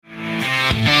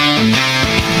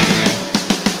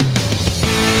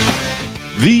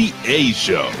A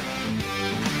Show,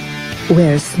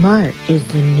 where smart is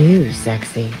the new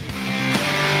sexy.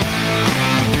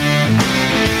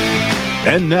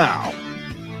 And now,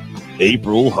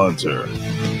 April Hunter.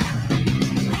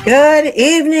 Good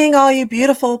evening, all you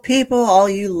beautiful people, all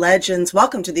you legends.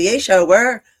 Welcome to the A Show,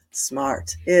 where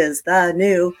smart is the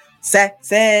new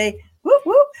sexy. Whoop,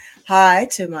 whoop. Hi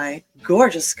to my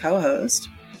gorgeous co-host,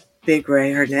 Big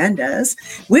Ray Hernandez.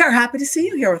 We are happy to see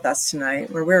you here with us tonight,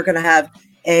 where we're going to have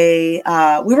a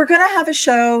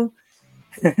show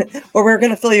where we're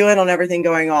going to fill you in on everything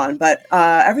going on. But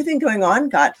everything going on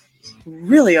got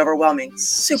really overwhelming,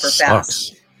 super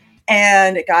fast,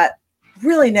 and it got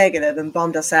really negative and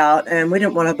bummed us out, and we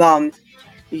didn't want to bum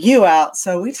you out,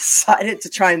 so we decided to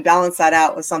try and balance that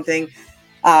out with something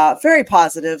very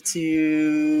positive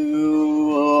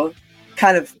to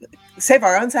kind of save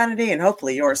our own sanity and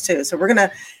hopefully yours too. So we're going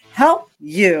to help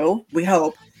you, we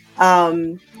hope,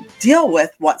 deal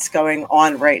with what's going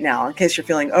on right now, in case you're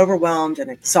feeling overwhelmed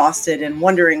and exhausted and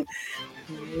wondering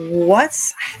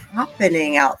what's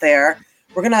happening out there.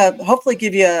 We're going to hopefully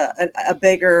give you a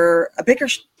bigger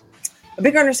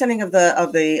understanding of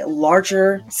the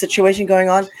larger situation going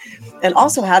on, and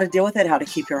also how to deal with it, how to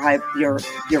keep your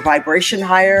vibration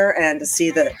higher, and to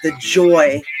see the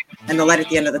joy and the light at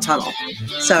the end of the tunnel.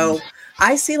 So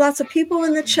I see lots of people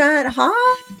in the chat.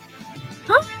 Hi.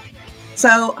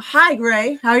 So hi,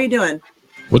 Gray. How are you doing?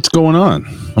 What's going on?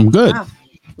 I'm good. Wow.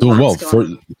 Doing well. For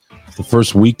the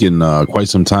first week in quite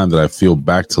some time that I feel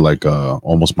back to like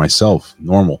almost myself,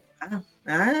 normal.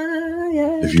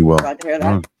 Yeah. If you will. Glad to hear that.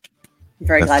 I'm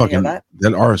very glad to hear that.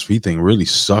 That RSV thing really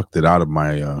sucked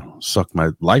my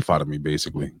life out of me,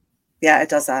 basically. Yeah, it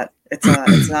does that. It's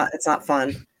not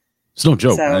fun. It's no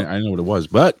joke. So, I know what it was,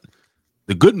 but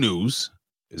the good news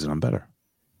is that I'm better.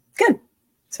 Good.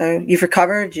 So you've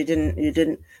recovered. You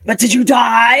didn't. But did you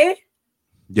die?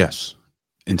 Yes,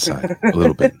 inside a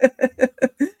little bit.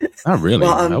 Not really.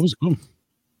 Well, that was good.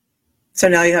 So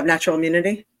now you have natural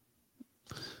immunity.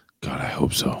 God, I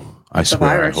hope so. I swear,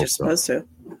 virus, you're supposed to.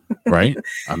 Right?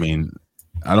 I mean,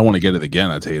 I don't want to get it again.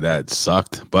 I'll tell you that. It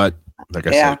sucked, but like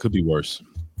I said, it could be worse.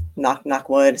 Knock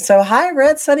wood. So hi,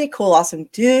 Red, Sunny, Cool, Awesome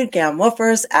Dude, Gam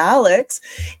Woofers, Alex,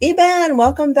 Eban,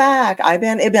 welcome back.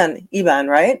 Eban,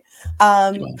 right?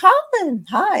 Colin,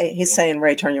 hi. He's saying,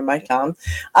 Ray, turn your mic down.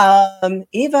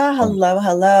 Eva,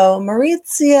 hello.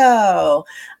 Maurizio,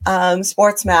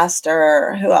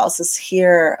 Sportsmaster. Who else is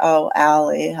here? Oh,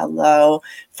 Allie, hello.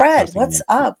 Fred, what's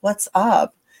up?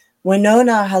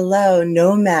 Winona, hello.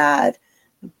 Nomad.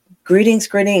 Greetings.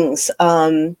 He's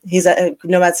a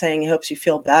Nomad saying he hopes you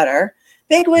feel better.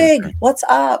 Big Wig, what's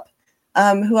up?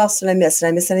 Who else did I miss? Did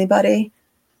I miss anybody?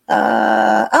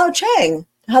 Chang,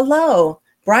 hello.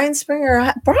 Brian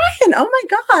Springer. Brian, oh my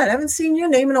God, I haven't seen your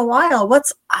name in a while.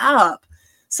 What's up?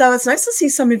 So it's nice to see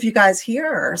some of you guys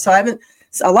here. So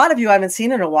a lot of you I haven't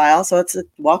seen in a while. So it's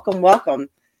welcome.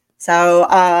 So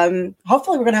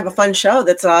hopefully we're going to have a fun show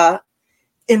that's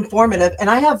informative. And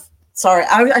I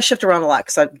shift around a lot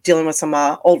because I'm dealing with some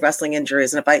old wrestling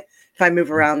injuries. And if I move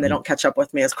around, they don't catch up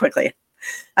with me as quickly.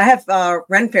 I have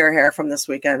Ren Fair hair from this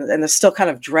weekend, and they're still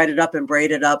kind of dreaded up and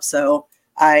braided up. So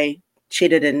I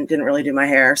cheated and didn't really do my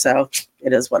hair. So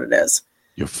it is what it is.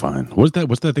 You're fine. What's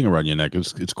that thing around your neck?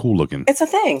 It's cool looking. It's a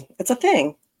thing.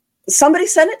 Somebody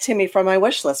sent it to me from my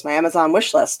wish list, my Amazon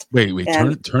wish list. Wait.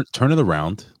 Turn it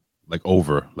around, like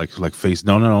over, like face.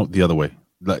 No, the other way.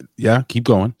 Keep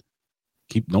going.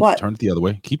 Turn it the other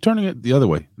way. Keep turning it the other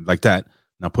way, like that.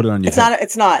 Now put it on your head.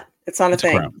 It's not a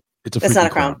thing. Crown. It's not a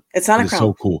crown. It's not a crown.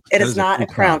 So cool. It is not a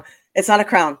crown. It's not a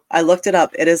crown. I looked it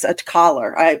up. It is a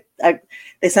collar.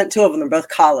 They sent two of them. They're both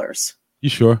collars. You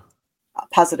sure?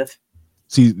 Positive.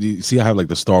 See, I have like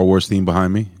the Star Wars theme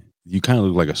behind me. You kind of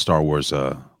look like a Star Wars,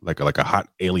 like a hot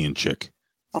alien chick.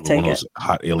 I'll take it.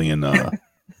 Hot alien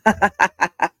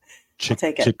chick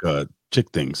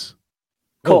things.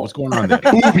 Cool. Oh, what's going on there?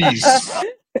 Boobies.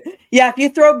 Yeah, if you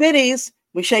throw biddies,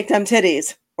 we shake them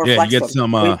titties. Or flex you get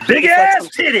them. some big ass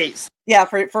titties. Yeah,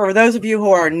 for those of you who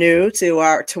are new to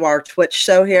our Twitch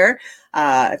show here,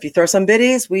 if you throw some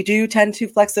biddies, we do tend to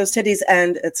flex those titties,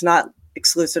 and it's not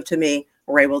exclusive to me.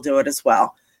 Ray will do it as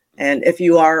well. And if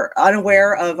you are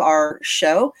unaware of our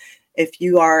show, if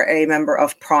you are a member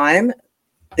of Prime,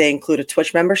 they include a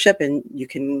Twitch membership, and you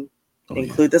can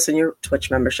include this in your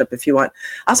Twitch membership if you want.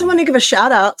 I also want to give a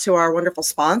shout out to our wonderful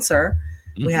sponsor.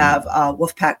 Mm-hmm. We have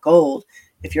Wolfpack Gold.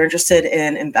 If you're interested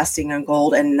in investing in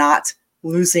gold and not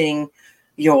losing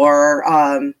your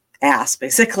ass,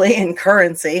 basically, in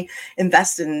currency,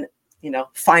 invest in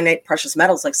finite precious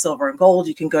metals like silver and gold.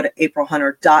 You can go to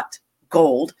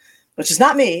aprilhunter.gold, which is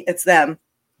not me, it's them.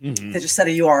 They just set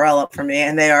a URL up for me,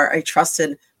 and they are a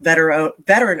trusted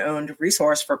veteran-owned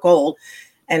resource for gold.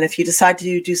 And if you decide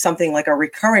to do something like a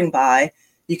recurring buy,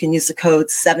 you can use the code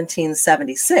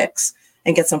 1776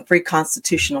 and get some free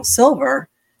constitutional silver,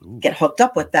 get hooked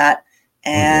up with that,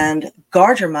 and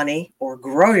guard your money or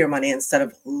grow your money instead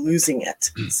of losing it.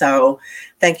 So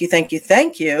thank you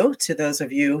to those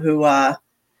of you who are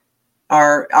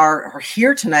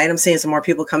here tonight. I'm seeing some more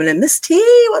people coming in. Miss T,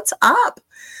 what's up?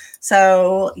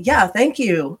 So yeah, thank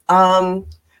you.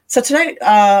 So tonight,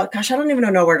 gosh, I don't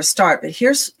even know where to start, but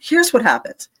here's what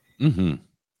happened.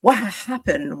 What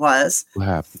happened was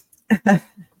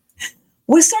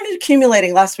we started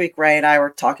accumulating last week. Ray and I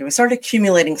were talking. We started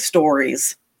accumulating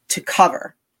stories to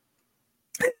cover,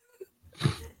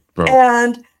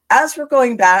 and as we're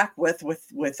going back with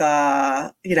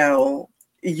URLs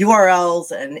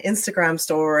and Instagram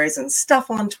stories and stuff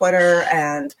on Twitter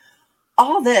and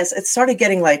all this, it started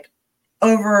getting like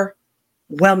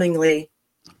overwhelmingly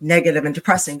negative and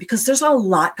depressing because there's a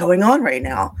lot going on right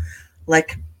now,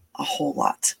 like a whole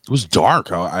lot. It was dark.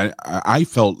 I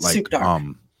felt like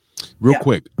real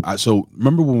quick. So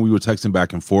remember when we were texting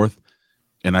back and forth,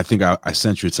 and I think I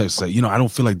sent you a text like, I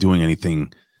don't feel like doing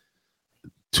anything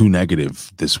too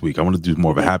negative this week. I want to do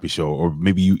more of a happy show, or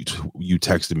maybe you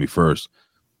texted me first.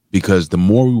 Because the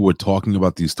more we were talking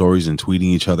about these stories and texting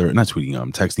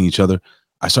each other,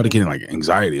 I started getting like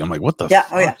anxiety. I'm like, what the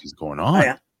fuck is going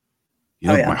on?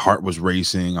 My heart was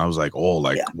racing. I was like,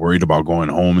 worried about going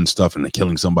home and stuff and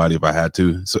killing somebody if I had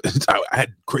to. So I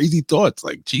had crazy thoughts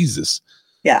like, Jesus.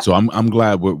 Yeah. So I'm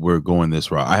glad we're going this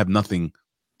route. I have nothing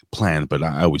planned, but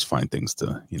I always find things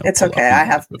to, It's okay. I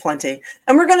have plenty.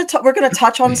 And we're going to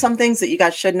touch on some things that you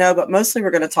guys should know, but mostly we're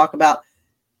going to talk about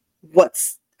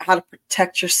how to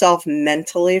protect yourself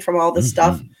mentally from all this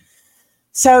stuff.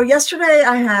 So yesterday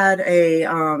I had a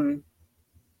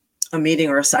meeting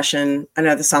or a session. I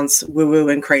know this sounds woo-woo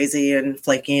and crazy and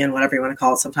flaky and whatever you want to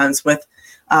call it sometimes with,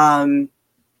 how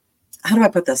do I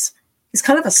put this? He's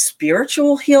kind of a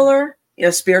spiritual healer,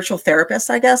 spiritual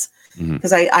therapist, I guess,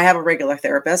 because I have a regular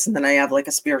therapist and then I have like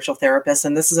a spiritual therapist.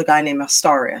 And this is a guy named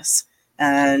Astarius,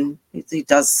 and he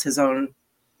does his own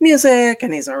music,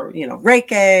 and he's a,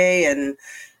 Reiki and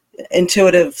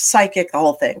intuitive psychic, the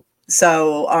whole thing.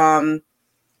 So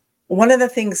one of the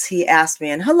things he asked me,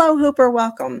 and hello Hooper,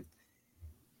 welcome.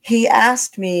 He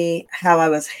asked me how I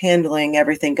was handling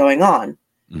everything going on.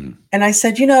 And I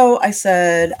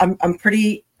said, I'm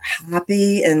pretty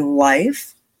happy in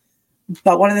life,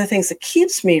 but one of the things that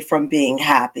keeps me from being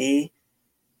happy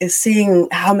is seeing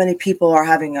how many people are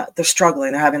they're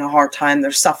struggling, they're having a hard time,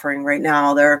 they're suffering right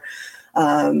now, they're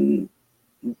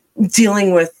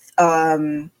dealing with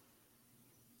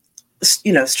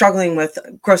struggling with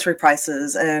grocery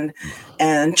prices and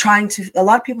a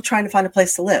lot of people trying to find a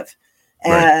place to live,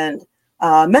 and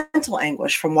mental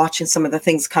anguish from watching some of the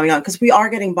things coming on, because we are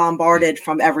getting bombarded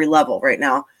from every level right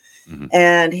now.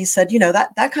 And he said,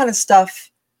 that kind of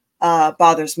stuff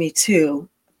bothers me too,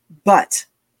 but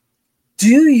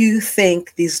do you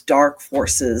think these dark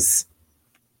forces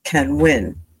can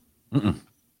win?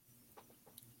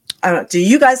 I don't know. Do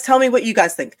you guys tell me what you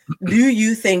guys think? Do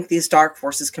you think these dark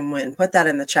forces can win? Put that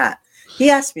in the chat.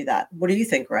 He asked me that. What do you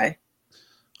think, Ray?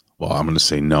 Well, I'm going to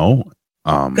say no.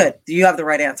 Good. Do you have the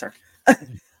right answer?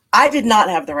 I did not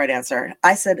have the right answer.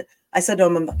 I said to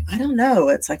him, I don't know.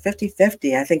 It's like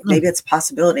 50-50. I think maybe it's a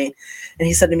possibility. And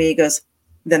he said to me, he goes,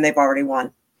 then they've already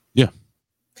won. Yeah.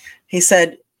 He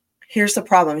said, here's the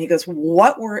problem. He goes,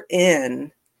 what we're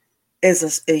in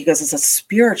is it's a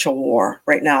spiritual war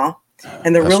right now.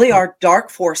 And there really are dark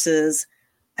forces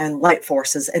and light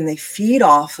forces, and they feed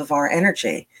off of our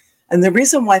energy. And the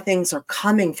reason why things are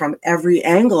coming from every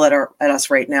angle at us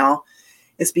right now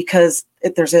is because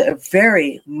there's a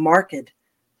very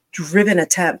market-driven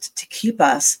attempt to keep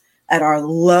us at our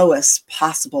lowest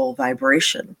possible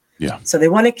vibration. Yeah. So they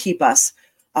want to keep us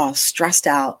stressed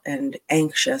out and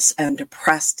anxious and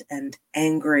depressed and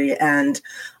angry and,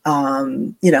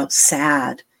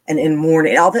 sad and in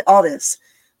mourning, all this.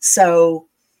 So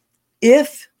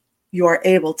if you are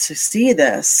able to see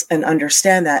this and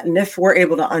understand that, and if we're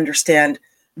able to understand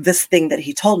this thing that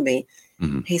he told me,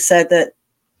 he said that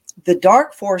the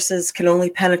dark forces can only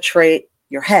penetrate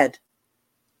your head.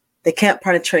 They can't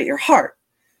penetrate your heart.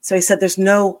 So he said there's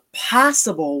no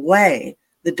possible way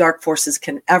the dark forces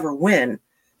can ever win.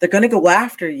 They're going to go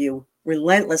after you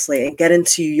relentlessly and get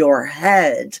into your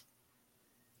head,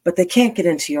 but they can't get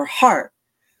into your heart.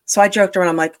 So I joked around.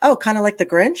 I'm like, oh, kind of like the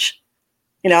Grinch,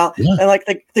 and like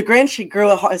the Grinch, he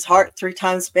grew his heart 3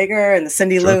 times bigger, and the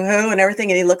Cindy Lou Who and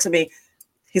everything. And he looks at me.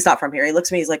 He's not from here. He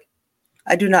looks at me. He's like,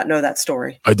 I do not know that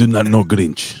story. I do not know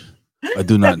Grinch. I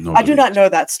do not know. I do not know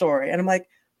that story. And I'm like,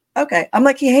 okay. I'm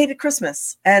like, he hated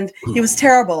Christmas and he was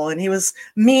terrible and he was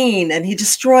mean and he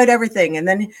destroyed everything. And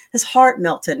then his heart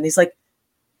melted. And he's like,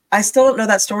 I still don't know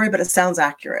that story, but it sounds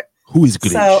accurate. Who is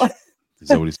Grinch? So, is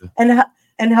that what he said?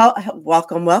 And how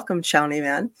welcome, Shawnee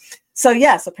man. So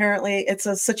yes, apparently it's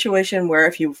a situation where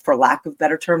if you, for lack of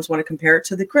better terms, want to compare it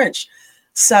to the Grinch.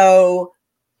 So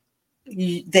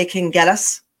they can get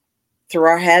us through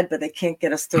our head, but they can't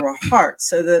get us through our heart.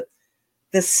 So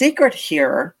the secret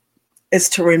here is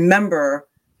to remember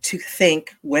to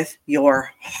think with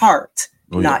your heart,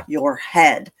 not your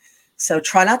head. So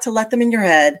try not to let them in your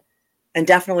head, and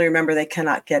definitely remember they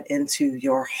cannot get into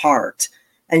your heart.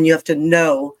 And you have to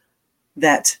know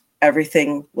that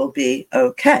everything will be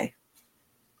okay.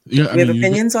 Yeah, we have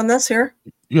opinions on this here.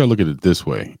 You gotta look at it this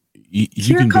way. You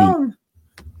can do.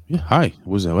 Yeah, hi.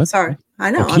 What was that? What? Sorry,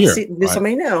 I know. I'm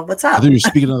somebody new. What's up? I thought you were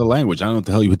speaking another language. I don't know what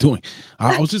the hell you were doing.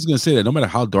 I was just gonna say that no matter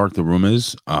how dark the room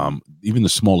is, even the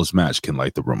smallest match can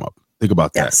light the room up. Think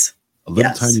about that. A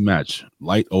little tiny match,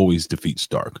 light always defeats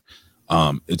dark.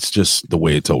 It's just the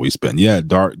way it's always been. Yeah,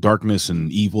 darkness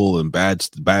and evil and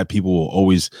bad people will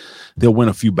always, they'll win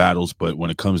a few battles, but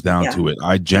when it comes down to it,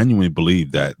 I genuinely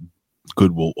believe that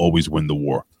good will always win the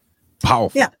war.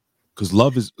 Powerful. Yeah. Because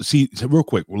love is, see, real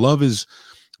quick, love.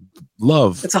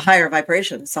 It's a higher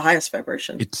vibration. It's the highest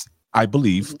vibration. I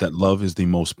believe that love is the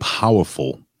most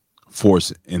powerful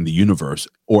force in the universe,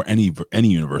 or any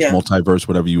universe, multiverse,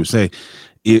 whatever you would say.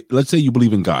 Let's say you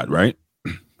believe in God, right?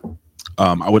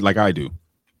 I do.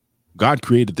 God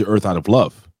created the earth out of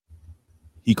love.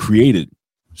 He created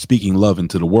speaking love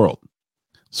into the world.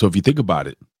 So if you think about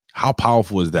it, how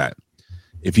powerful is that?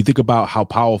 If you think about how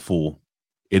powerful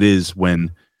it is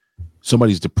when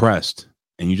somebody's depressed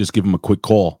and you just give them a quick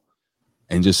call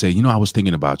and just say, I was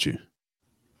thinking about you.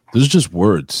 Those are just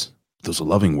words. Those are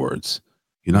loving words.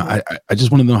 I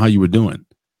just want to know how you were doing.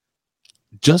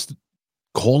 Just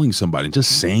calling somebody,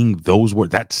 just saying those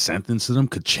words, that sentence to them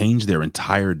could change their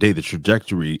entire day, the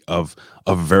trajectory of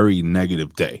a very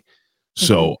negative day.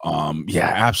 So,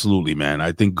 absolutely, man.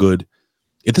 I think good.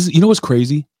 It doesn't, what's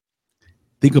crazy?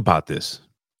 Think about this.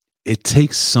 It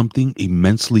takes something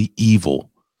immensely evil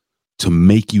to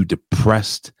make you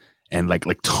depressed and like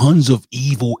tons of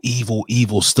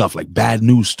evil stuff, like bad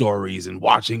news stories and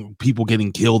watching people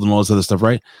getting killed and all this other stuff,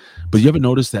 right? But you ever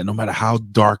notice that no matter how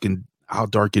dark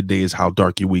your day is, how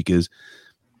dark your week is,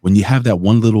 when you have that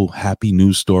one little happy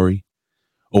news story,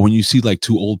 or when you see like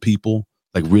two old people,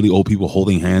 like really old people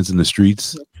holding hands in the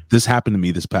streets. This happened to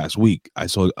me this past week. I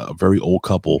saw a very old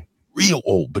couple, real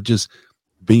old, but just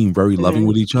being very loving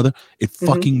with each other. It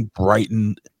fucking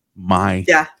brightened my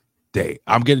day.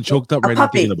 I'm getting choked up right now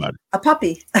thinking about it. A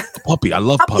puppy. I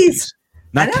love puppies.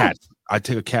 Not cats. I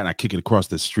take a cat and I kick it across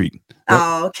the street.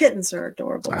 Oh, kittens are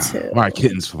adorable too. All right,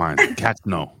 kittens fine. Cats,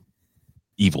 no.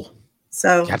 Evil.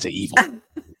 So cats are evil.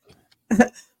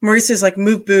 Mauricio's like,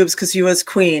 move boobs because you was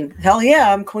queen. Hell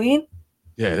yeah, I'm queen.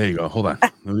 Yeah, there you go. Hold on.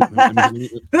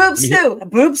 Boobs too.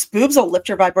 Boobs will lift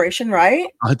your vibration, right?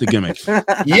 I'll hit the gimmick.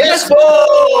 Yes,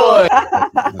 boy.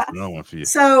 That's another one for you.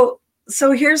 So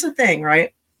here's the thing,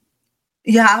 right?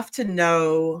 You have to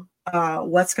know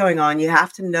what's going on. You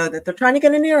have to know that they're trying to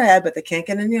get into your head, but they can't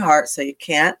get into your heart, so you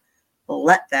can't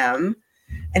let them.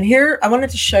 And here, I wanted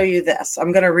to show you this.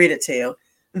 I'm going to read it to you.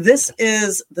 This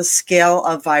is the scale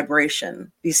of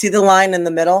vibration. You see the line in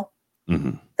the middle?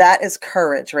 Mm-hmm. That is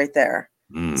courage right there.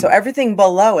 So everything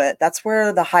below it, that's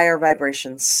where the higher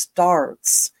vibration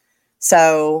starts.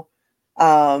 So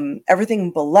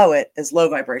everything below it is low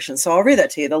vibration. So I'll read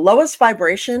that to you. The lowest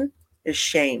vibration is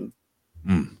shame.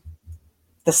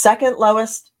 The second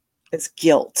lowest is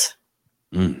guilt.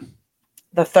 The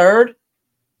third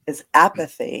is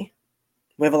apathy.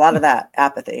 We have a lot of that,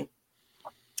 apathy.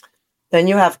 Then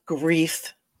you have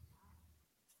grief,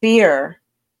 fear,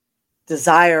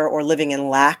 desire or living in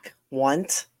lack,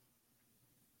 want,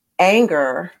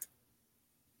 anger,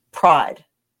 pride.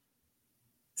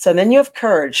 So then you have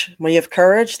courage. When you have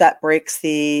courage, that breaks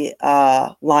the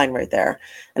line right there.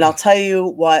 And I'll tell you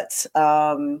what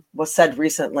was said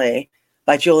recently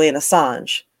by Julian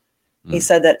Assange. He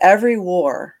said that every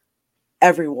war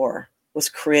was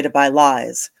created by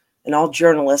lies, and all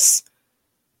journalists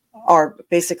are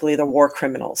basically the war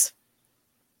criminals.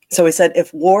 So he said,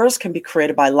 if wars can be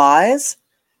created by lies,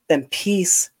 then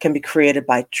peace can be created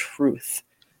by truth.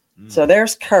 So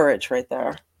there's courage right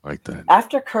there. Like that.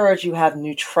 After courage, you have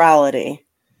neutrality.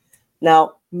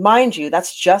 Now, mind you,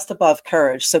 that's just above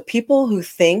courage. So people who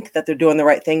think that they're doing the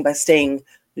right thing by staying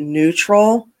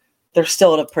neutral, they're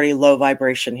still at a pretty low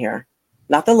vibration here.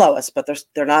 Not the lowest, but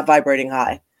they're not vibrating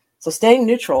high. So staying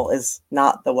neutral is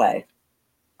not the way.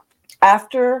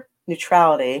 After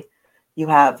neutrality, you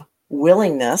have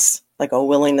willingness, like a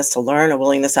willingness to learn, a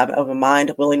willingness of a mind,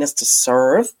 a willingness to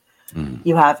serve.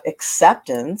 You have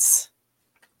acceptance.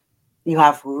 You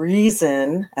have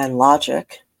reason and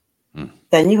logic.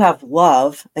 Then you have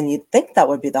love, and you'd think that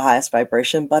would be the highest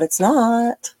vibration, but it's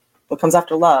not. What comes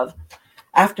after love?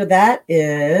 After that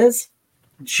is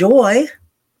joy,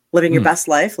 living your best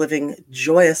life, living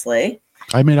joyously.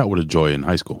 I made out with a joy in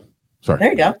high school. Sorry.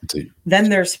 There you go. Then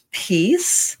there's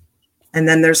peace, and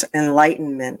then there's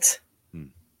enlightenment.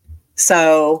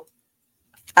 So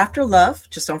after love,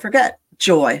 just don't forget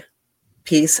joy,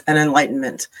 peace, and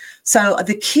enlightenment. So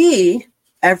the key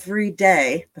every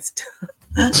day.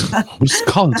 What's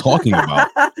Colin talking about?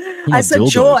 I said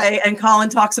dildos. Joy, and Colin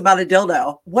talks about a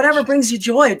dildo. Whatever brings you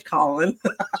joy, Colin.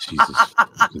 Jesus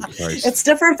Christ. It's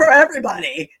different for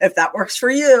everybody. If that works for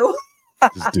you.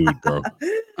 This dude, bro.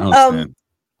 I understand.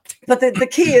 But the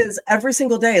key is every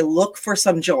single day, look for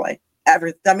some joy. What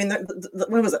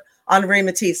was it? Henri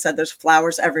Matisse said there's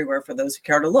flowers everywhere for those who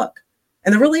care to look.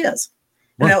 And there really is.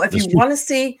 Right, if you want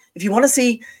to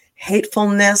see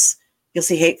hatefulness, you'll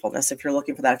see hatefulness if you're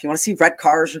looking for that. If you want to see red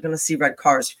cars, you're going to see red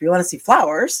cars. If you want to see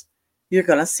flowers, you're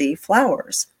going to see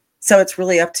flowers. So it's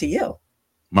really up to you.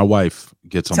 My wife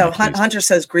gets on. So Hunter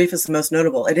says grief is the most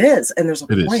notable. It is, and there's a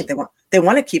point. They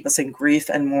want to keep us in grief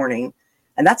and mourning,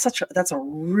 and that's a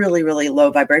really, really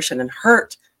low vibration. And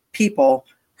hurt people.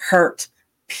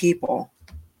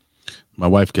 My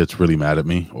wife gets really mad at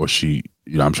me, or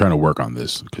I'm trying to work on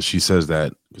this because she says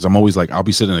that, because I'm always like, I'll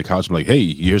be sitting on the couch, I'm like, hey,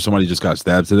 you hear somebody just got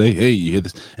stabbed today? Hey, you hear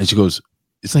this? And she goes,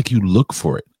 it's like you look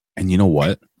for it. And you know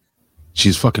what?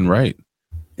 She's fucking right.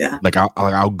 Yeah. Like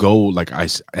I'll go, I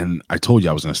told you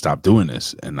I was going to stop doing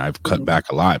this, and I've cut back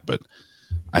a lot, but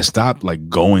I stopped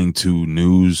going to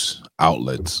news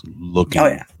outlets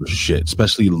looking for shit,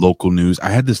 especially local news. I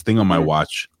had this thing on my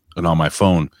watch and on my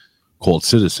phone called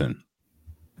Citizen.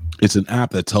 It's an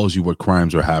app that tells you what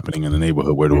crimes are happening in the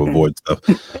neighborhood, where to avoid stuff.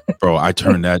 Bro, I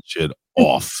turned that shit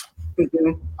off.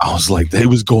 I was like, it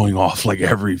was going off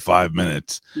every 5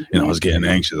 minutes, and I was getting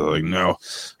anxious. I was like, no.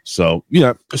 So,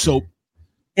 yeah. So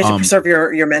you have to preserve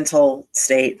your mental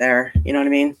state there. You know what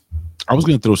I mean? I was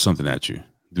going to throw something at you.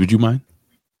 Would you mind?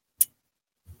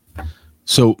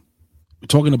 So we're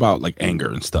talking about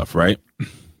anger and stuff, right?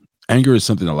 Anger is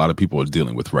something a lot of people are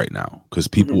dealing with right now because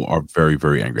people are very,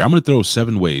 very angry. I'm going to throw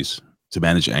 7 ways to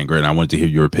manage anger, and I wanted to hear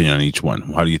your opinion on each one.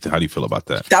 How do you feel about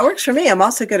that? That works for me. I'm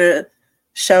also going to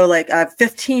show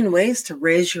 15 ways to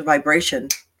raise your vibration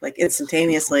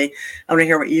instantaneously. I want to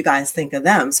hear what you guys think of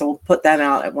them, so we'll put that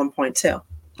out at one point too.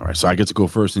 All right, so I get to go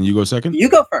first, and you go second. You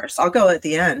go first. I'll go at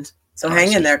the end. So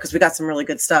hang in there because we got some really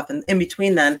good stuff, and in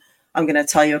between, then I'm going to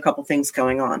tell you a couple things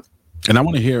going on. And I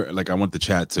want to hear, I want the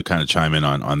chat to kind of chime in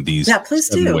on these. Yeah, please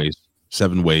do.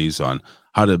 7 ways on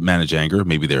how to manage anger.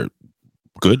 Maybe they're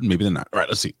good, maybe they're not. All right,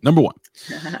 let's see. Number 1,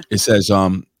 it says,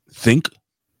 think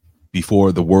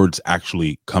before the words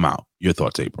actually come out. Your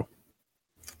thoughts, April?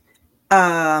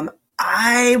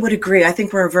 I would agree. I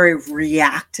think we're very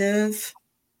reactive.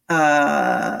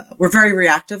 We're very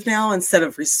reactive now instead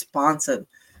of responsive,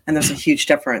 and there's a huge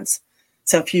difference.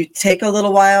 So if you take a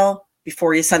little while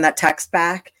before you send that text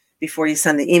back, before you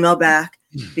send the email back,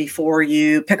 before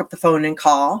you pick up the phone and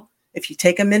call, if you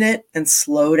take a minute and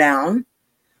slow down,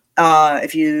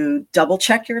 if you double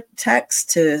check your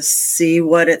text to see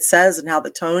what it says and how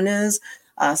the tone is,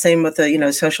 same with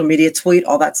the social media tweet,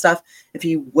 all that stuff. If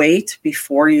you wait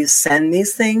before you send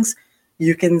these things,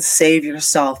 you can save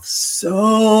yourself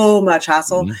so much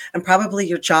hassle and probably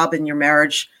your job and your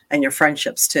marriage and your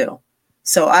friendships too.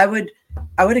 So I would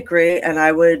agree, and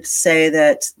I would say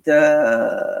that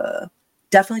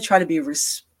definitely try to be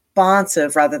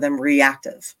responsive rather than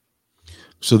reactive.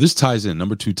 So this ties in.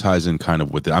 Number 2 ties in kind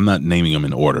of with it. I'm not naming them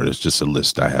in order. It's just a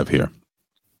list I have here.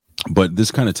 But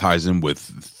this kind of ties in with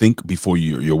think before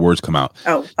your words come out.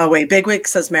 Oh, wait. Bigwig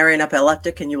says marry an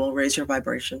epileptic and you will raise your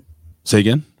vibration. Say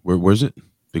again? Where's it?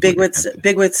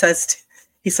 Bigwig says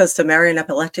to marry an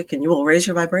epileptic and you will raise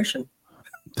your vibration.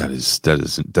 That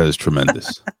is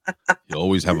tremendous. You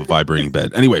always have a vibrating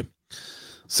bed. Anyway,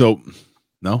 so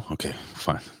no, okay,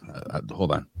 fine.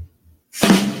 Hold on.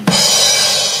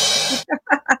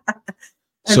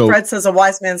 And Fred says a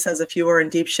wise man says, if you are in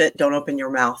deep shit, don't open your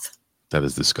mouth. That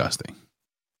is disgusting.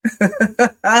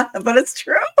 But it's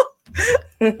true.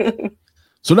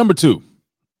 So number 2,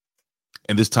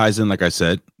 and this ties in, like I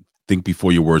said, think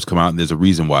before your words come out. And there's a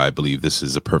reason why I believe this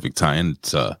is a perfect tie-in.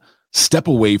 It's step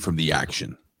away from the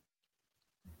action.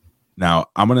 Now,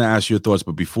 I'm going to ask your thoughts,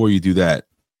 but before you do that,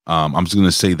 I'm just going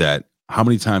to say that how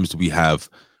many times do we have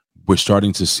we're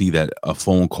starting to see that a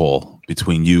phone call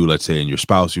between you, let's say, and your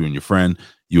spouse, you and your friend,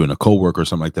 you and a coworker or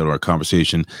something like that, or a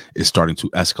conversation is starting to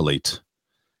escalate.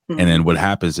 Mm-hmm. And then what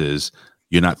happens is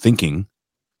you're not thinking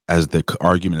as the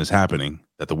argument is happening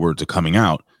that the words are coming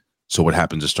out. So what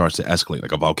happens? It starts to escalate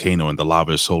like a volcano, and the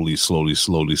lava is slowly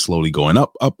going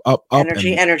up.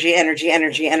 Energy.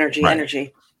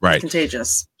 Right. It's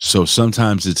contagious. So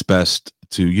sometimes it's best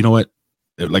to, you know what?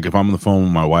 Like if I'm on the phone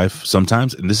with my wife,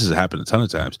 sometimes, and this has happened a ton of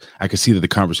times, I can see that the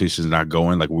conversation is not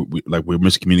going. Like we're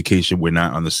miscommunication. We're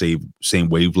not on the same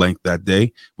wavelength that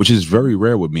day, which is very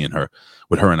rare with me and her,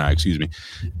 and I, excuse me.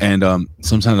 And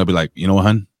sometimes I'll be like, you know what,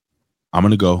 hun, I'm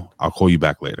gonna go. I'll call you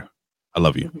back later. I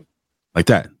love you, like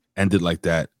that. End it like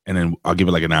that, and then I'll give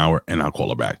it like an hour, and I'll call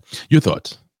her back. Your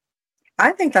thoughts?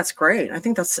 I think that's great. I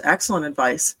think that's excellent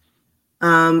advice.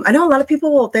 I know a lot of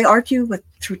people, they argue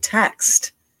through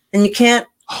text, and you can't.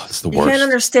 Oh, it's the you worst. Can't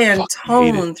understand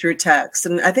tone through text,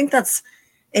 and I think that's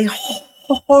a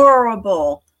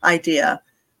horrible idea.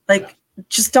 Like,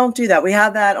 just don't do that. We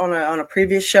had that on a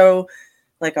previous show,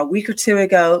 like a week or two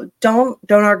ago. Don't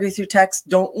argue through text.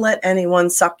 Don't let anyone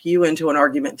suck you into an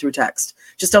argument through text.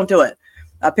 Just don't do it.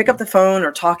 Pick up the phone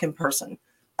or talk in person.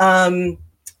 And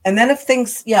then if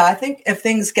things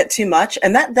get too much,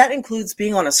 and that includes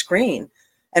being on a screen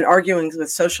and arguing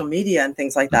with social media and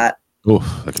things like that. Oof,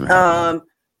 that can happen.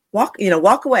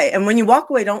 Walk away. And when you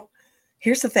walk away,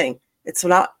 here's the thing. It's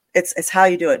how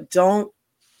you do it. Don't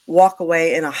walk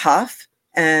away in a huff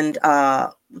and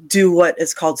do what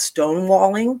is called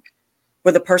stonewalling,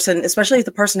 where the person, especially if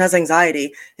the person has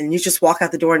anxiety and you just walk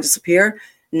out the door and disappear,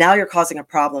 now you're causing a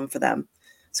problem for them.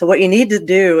 So what you need to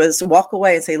do is walk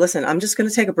away and say, listen, I'm just going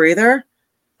to take a breather.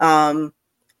 I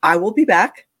will be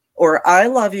back, or I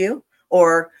love you,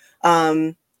 or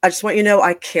I just want you to know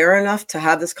I care enough to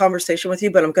have this conversation with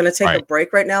you, but I'm going to take a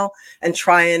break right now and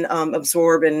try and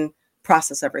absorb and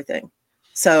process everything.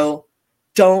 So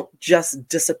don't just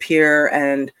disappear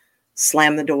and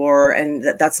slam the door. And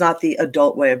that's not the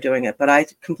adult way of doing it. But I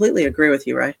completely agree with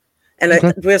you, Ray.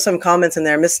 And we have some comments in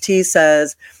there. Miss T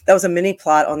says that was a mini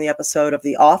plot on the episode of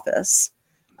The Office.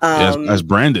 That's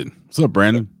Brandon. What's up,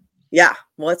 Brandon? Yeah.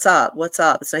 What's up? It's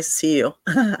nice to see you.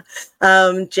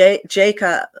 Jake,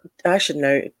 I should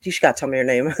know. You should tell me your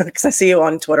name because I see you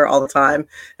on Twitter all the time,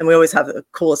 and we always have the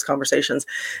coolest conversations.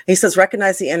 He says,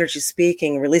 recognize the energy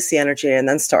speaking, release the energy, and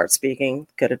then start speaking.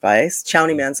 Good advice.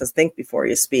 Chowny Man says, think before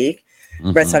you speak.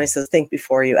 Mm-hmm. Red Sunny says, think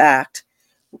before you act.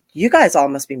 You guys all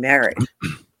must be married.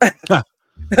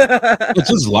 It's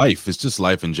just life. It's just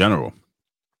life in general.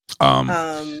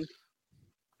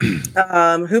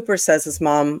 Hooper says his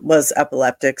mom was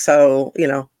epileptic, so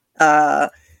and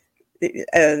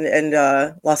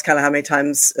lost count of how many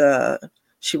times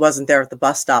she wasn't there at the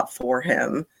bus stop for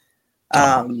him.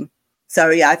 So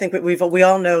yeah, I think we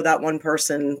all know that one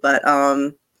person, but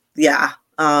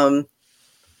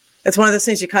it's one of those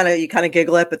things you kind of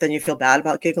giggle at, but then you feel bad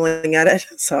about giggling at it.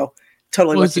 So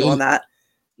totally with you on that.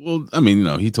 Well, I mean,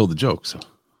 he told the joke, so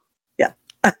yeah.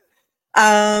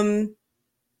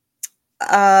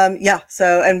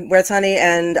 So, and Red Sunny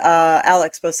and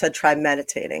Alex both said try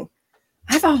meditating.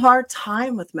 I have a hard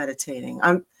time with meditating.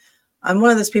 I'm one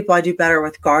of those people, I do better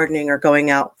with gardening or going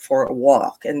out for a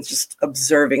walk and just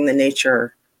observing the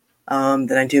nature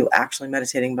than I do actually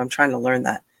meditating, but I'm trying to learn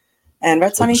that. And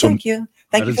Red Sunny, thank you.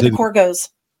 Thank you for the Corgos.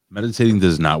 Meditating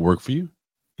does not work for you?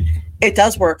 It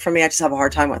does work for me. I just have a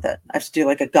hard time with it. I have to do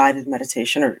like a guided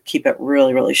meditation or keep it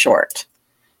really, really short.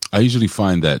 I usually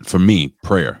find that for me,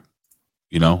 prayer,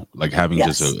 like having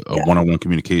just a one-on-one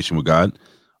communication with God.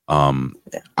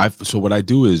 So what I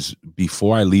do is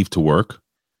before I leave to work,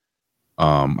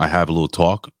 I have a little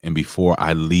talk. And before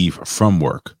I leave from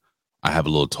work, I have a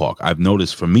little talk. I've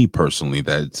noticed for me personally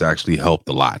that it's actually helped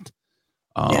a lot.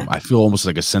 I feel almost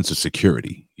like a sense of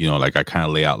security, like I kind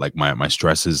of lay out like my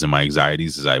stresses and my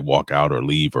anxieties as I walk out or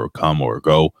leave or come or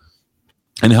go.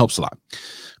 And it helps a lot.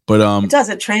 But it does.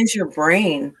 It trains your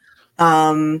brain.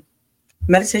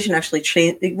 Meditation actually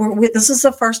this is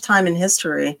the first time in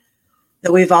history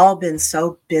that we've all been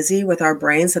so busy with our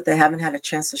brains that they haven't had a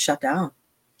chance to shut down.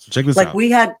 So check this out.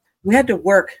 We had to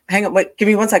work. Hang on, wait, give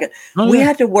me 1 second. We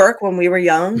had to work when we were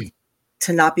young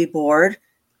to not be bored.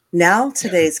 Now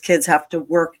today's kids have to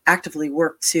actively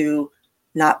work to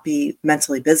not be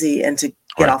mentally busy and to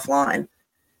get offline.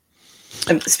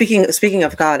 And speaking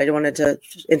of God, I wanted to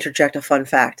interject a fun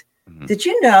fact. Mm-hmm. Did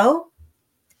you know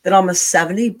that almost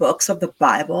 70 books of the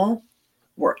Bible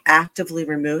were actively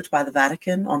removed by the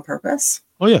Vatican on purpose?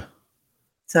 Oh, yeah.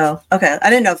 So, okay. I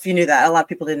didn't know if you knew that. A lot of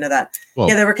people didn't know that. Well,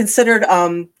 they were considered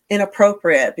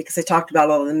inappropriate because they talked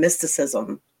about all the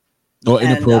mysticism Well,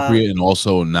 inappropriate and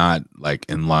also not like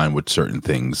in line with certain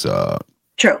things.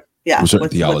 True. Yeah. With certain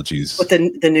theologies. With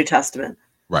the New Testament.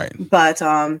 Right. But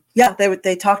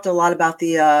they talked a lot about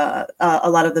a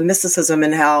lot of the mysticism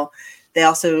and how they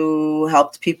also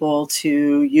helped people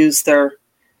to use their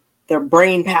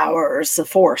brain powers, the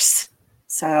Force.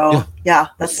 So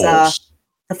that's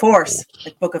the Force,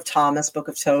 like Book of Thomas, Book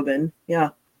of Tobin. Yeah.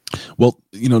 Well,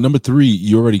 number 3,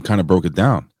 you already kind of broke it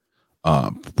down.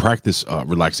 Practice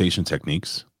relaxation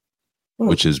techniques,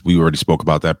 which is, we already spoke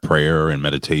about that, prayer and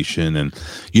meditation, and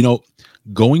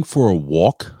going for a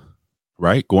walk,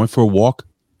 right? Going for a walk,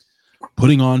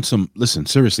 putting on some. Listen,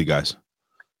 seriously, guys,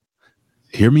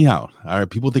 hear me out. All right,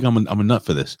 people think I'm a nut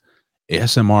for this.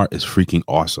 ASMR is freaking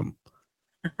awesome.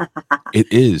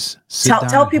 It is.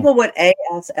 Tell people what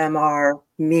ASMR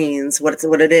means, what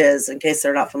it is, in case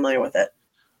they're not familiar with it.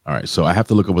 All right, so I have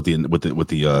to look up what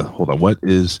the hold on. What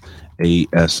is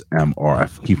ASMR? I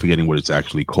keep forgetting what it's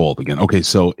actually called again. Okay,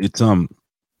 so it's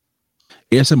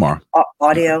ASMR.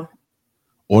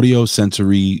 Audio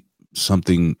sensory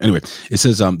something. Anyway, it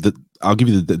says I'll give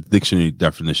you the dictionary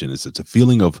definition. It's a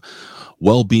feeling of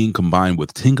well-being combined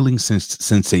with tingling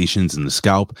sensations in the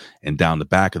scalp and down the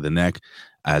back of the neck,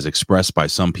 as expressed by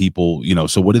some people.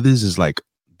 So what it is like,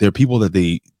 there are people that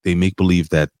they make believe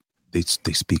that they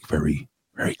speak very,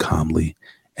 very calmly,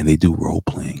 and they do role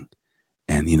playing,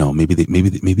 and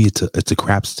maybe it's a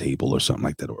craps table or something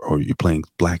like that, or you're playing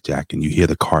blackjack and you hear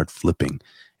the card flipping,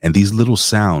 and these little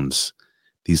sounds,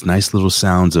 these nice little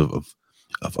sounds of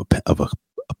a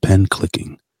pen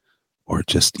clicking, or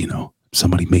just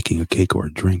somebody making a cake or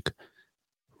a drink.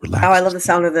 Relax. Oh, I love the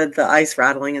sound of the ice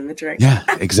rattling in the drink. Yeah,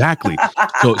 exactly.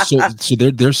 so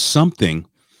there's something.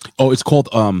 Oh, it's called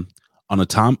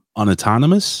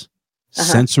autonomous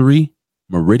sensory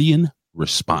meridian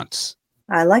response.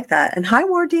 I like that. And hi,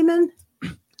 War Demon.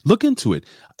 Look into it.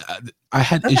 I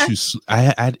had issues.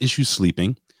 I had issues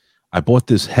sleeping. I bought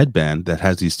this headband that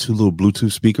has these 2 little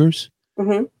Bluetooth speakers,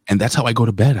 and that's how I go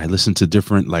to bed. I listen to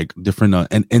different,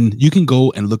 and you can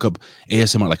go and look up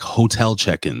ASMR, like hotel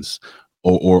check-ins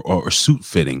or suit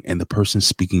fitting, and the person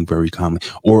speaking very calmly,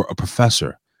 or a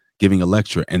professor giving a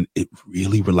lecture, and it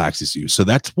really relaxes you. So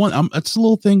that's one. That's a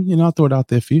little thing. I'll throw it out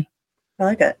there for you. I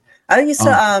like it. I used to.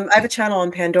 I have a channel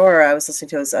on Pandora. I was listening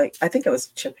to. It was I think it was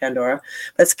Pandora.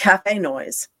 But it's cafe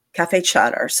noise, cafe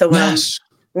chatter. So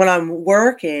when I'm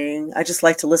working, I just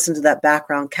like to listen to that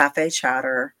background cafe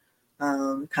chatter.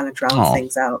 Kind of drowns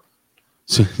things out.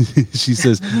 So she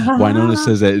says, Winona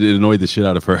says that it annoyed the shit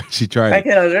out of her. She tried. I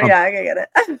can get it.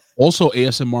 Also,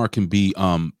 ASMR can be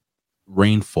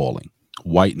rain falling,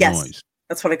 white noise.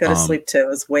 That's what I go to sleep to,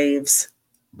 is waves.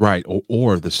 Right,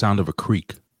 or the sound of a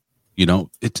creek. It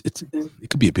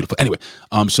could be a beautiful. Anyway,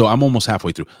 so I'm almost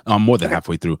halfway through. I'm more than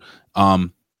halfway through.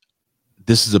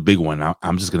 This is a big one.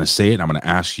 I'm just gonna say it. And I'm gonna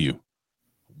ask you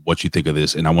what you think of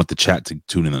this, and I want the chat to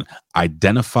tune in.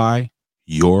 Identify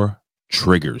your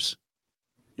triggers.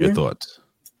 Your thoughts?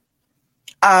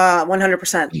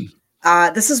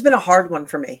 100%. This has been a hard one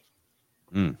for me.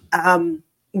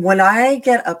 When I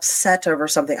get upset over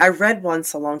something, I read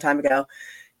once a long time ago,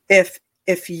 if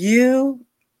you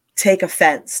take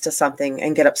offense to something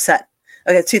and get upset,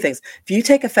 okay, 2 things. If you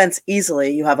take offense easily,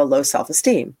 you have a low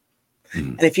self-esteem.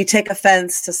 And if you take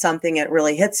offense to something, it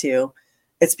really hits you,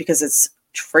 it's because it's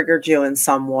triggered you in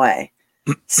some way.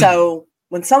 So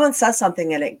when someone says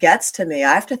something and it gets to me,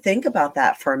 I have to think about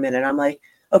that for a minute. I'm like,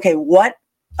 okay, what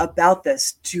about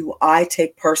this do I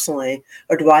take personally,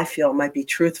 or do I feel might be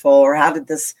truthful, or how did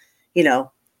this,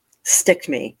 stick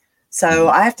me? So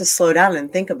I have to slow down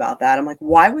and think about that. I'm like,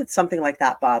 why would something like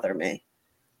that bother me?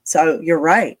 So you're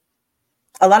right.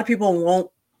 A lot of people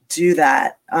won't do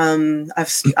that.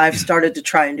 I've started to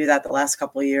try and do that the last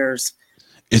couple of years.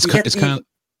 It's kind of.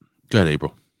 Go ahead,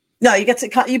 April. No,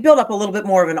 you build up a little bit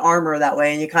more of an armor that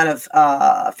way, and you kind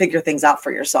of figure things out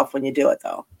for yourself when you do it,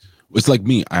 though. It's like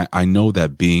me. I know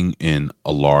that being in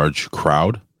a large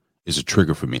crowd is a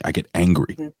trigger for me. I get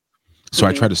angry. So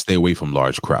I try to stay away from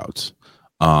large crowds.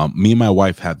 Me and my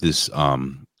wife have this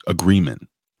agreement.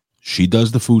 She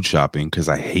does the food shopping because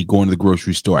I hate going to the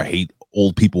grocery store. I hate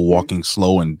old people walking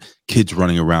slow and kids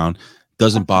running around.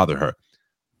 Doesn't bother her.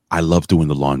 I love doing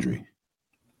the laundry.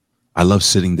 I love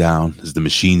sitting down as the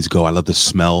machines go. I love the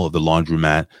smell of the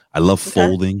laundromat. I love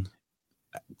folding.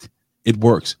 It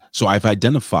works. So I've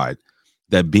identified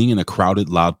that being in a crowded,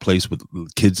 loud place with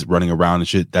kids running around and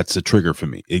shit, that's a trigger for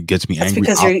me. It gets me angry.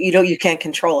 Because you can't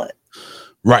control it.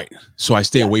 Right. So I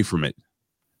stay away from it.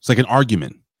 It's like an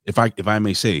argument. If I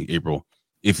may say, April,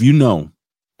 if you know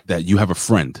that you have a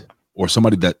friend or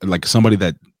somebody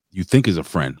that you think is a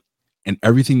friend, and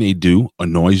everything they do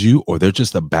annoys you, or they're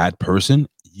just a bad person,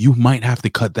 you might have to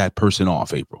cut that person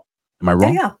off, April. Am I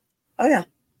wrong? Yeah. Oh yeah.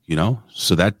 You know,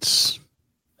 so that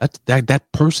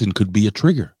person could be a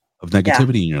trigger of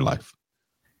negativity in your life.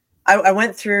 I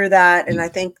went through that in I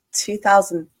think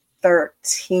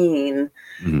 2013.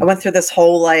 I went through this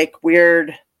whole like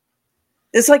weird.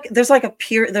 There's like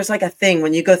a thing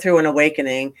when you go through an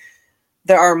awakening.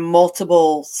 There are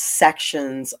multiple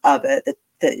sections of it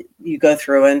that you go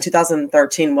through. And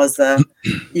 2013 was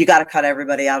you got to cut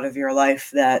everybody out of your life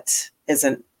that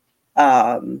isn't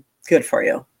good for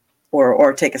you,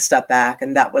 or take a step back.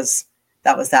 And that was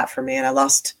that for me. And I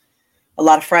lost a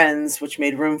lot of friends, which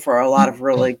made room for a lot of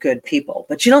really good people,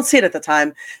 but you don't see it at the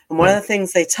time. And one of the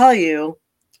things they tell you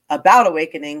about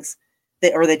awakenings, they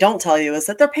don't tell you, is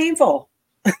that they're painful.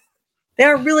 They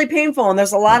are really painful. And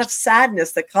there's a lot of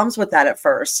sadness that comes with that at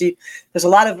first. There's a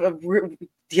lot of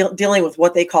dealing with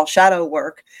what they call shadow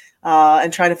work,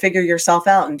 and trying to figure yourself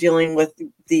out and dealing with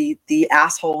the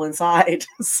asshole inside.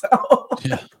 So,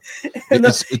 yeah.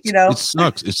 It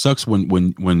sucks. It sucks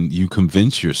when you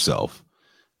convince yourself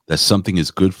that something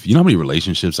is good for you. Know how many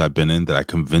relationships I've been in that I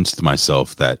convinced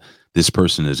myself that this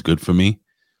person is good for me,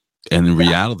 and in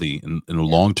reality, in the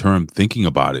long term, thinking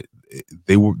about it,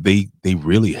 they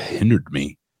really hindered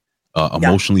me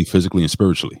emotionally, physically, and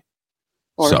spiritually,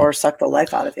 or sucked the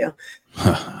life out of you.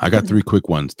 I got 3 quick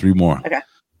ones, 3 more. Okay.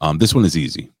 This one is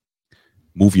easy.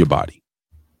 Move your body.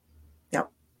 Yep.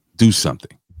 Do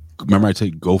something. Remember, I tell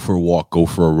you, go for a walk, go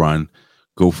for a run,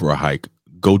 go for a hike.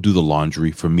 Go do the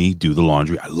laundry. For me, do the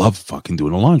laundry. I love fucking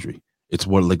doing the laundry. It's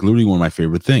literally one of my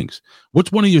favorite things.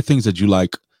 What's one of your things that you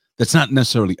like that's not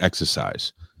necessarily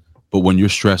exercise, but when you're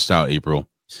stressed out, April,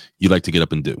 you like to get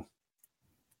up and do?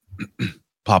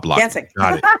 Pop lock. Dancing.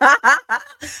 Got it. I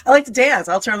like to dance.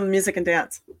 I'll turn on the music and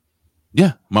dance.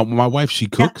 Yeah. My wife, she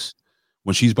cooks.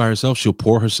 When she's by herself, she'll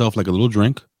pour herself like a little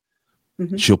drink.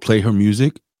 She'll play her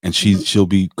music, and she'll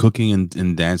be cooking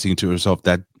and dancing to herself.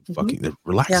 That fucking that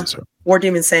relaxes her. War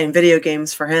Demon's saying video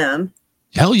games for him.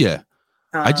 Hell yeah.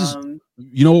 I just,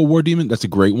 you know what, War Demon, that's a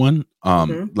great one.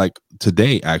 Like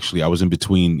today, actually, I was in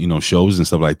between, shows and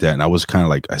stuff like that. And I was kind of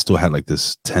like, I still had like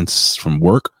this tense from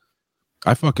work.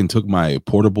 I fucking took my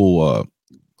portable,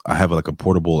 I have like a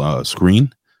portable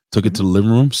screen, took it to the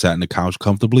living room, sat in the couch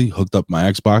comfortably, hooked up my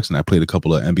Xbox, and I played a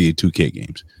couple of NBA 2K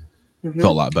games. Felt a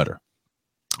lot better.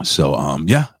 So,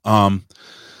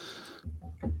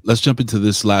 let's jump into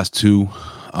this last 2.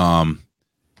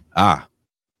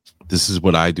 This is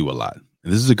what I do a lot.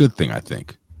 And this is a good thing, I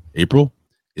think. April,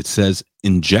 it says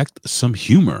inject some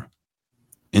humor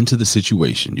into the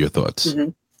situation. Your thoughts?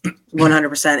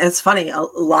 100%. It's funny. A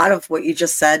lot of what you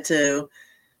just said to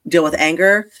deal with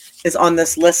anger is on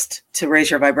this list to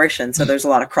raise your vibration. So there's a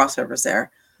lot of crossovers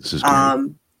there. This is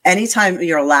great. Anytime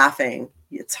you're laughing,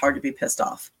 it's hard to be pissed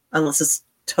off unless it's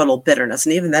total bitterness.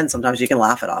 And even then, sometimes you can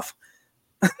laugh it off.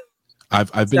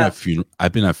 I've been at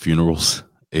funerals,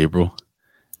 April,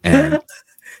 and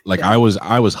like I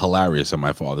was hilarious at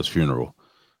my father's funeral.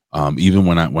 Even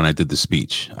when I did the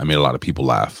speech, I made a lot of people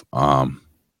laugh.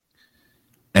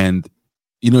 And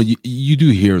you do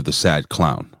hear the sad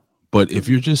clown, but if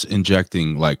you're just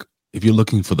injecting, like if you're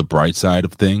looking for the bright side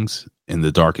of things in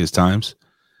the darkest times,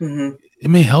 it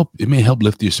may help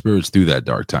lift your spirits through that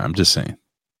dark time. I'm just saying.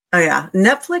 Oh yeah,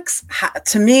 Netflix.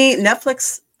 To me,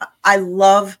 Netflix. I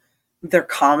love their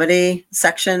comedy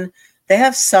section. They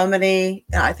have so many,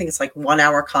 I think it's like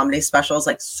 1-hour comedy specials,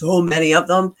 like so many of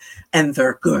them, and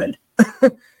they're good.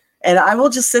 And I will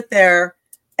just sit there,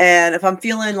 and if I'm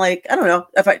feeling like, I don't know,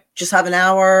 if I just have an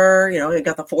hour, you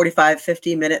got the 45,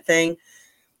 50-minute thing,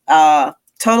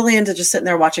 totally into just sitting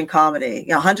there watching comedy.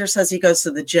 Hunter says he goes to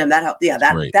the gym. That helped. Yeah,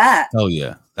 that. Oh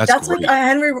yeah. That's great. Like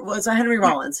Henry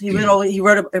Rollins. He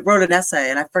wrote an essay,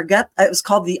 and I forget, it was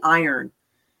called The Iron.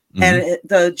 And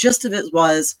the gist of it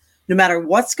was, no matter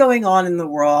what's going on in the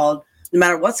world, no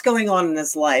matter what's going on in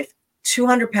his life,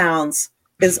 200 pounds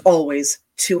is always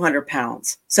 200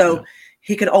 pounds. So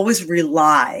he could always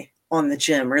rely on the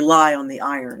gym, rely on the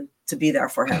iron to be there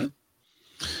for him.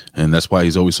 And that's why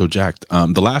he's always so jacked.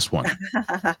 The last one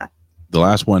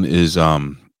is,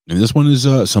 and this one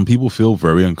is, some people feel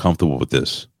very uncomfortable with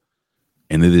this,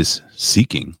 and it is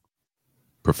seeking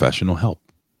professional help.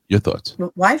 Your thoughts?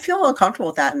 Why feel uncomfortable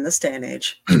with that in this day and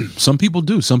age? Some people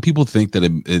do. Some people think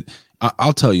that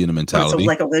I'll tell you the mentality.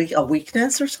 Like a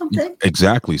weakness or something?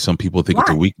 Exactly. Some people think it's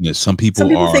a weakness. Some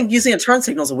people think using a turn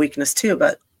signal is a weakness too,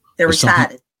 but they're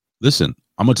retarded. Listen,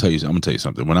 I'm gonna tell you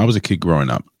something. When I was a kid growing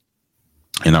up,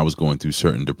 and I was going through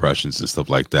certain depressions and stuff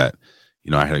like that,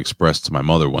 I had expressed to my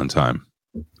mother one time,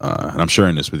 and I'm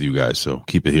sharing this with you guys, so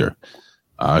keep it here.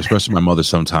 especially my mother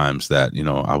sometimes that,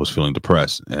 I was feeling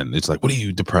depressed and it's like, what are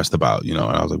you depressed about? And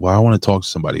I was like, well, I want to talk to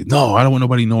somebody. No, I don't want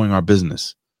nobody knowing our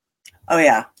business. Oh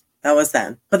yeah. That was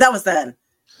then. But that was then.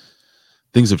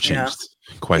 Things have changed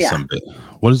quite some bit.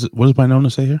 What is my nonna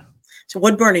say here? So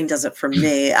wood burning does it for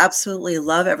me. Absolutely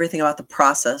love everything about the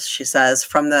process, she says,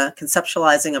 from the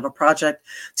conceptualizing of a project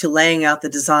to laying out the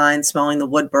design, smelling the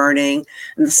wood burning,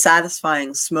 and the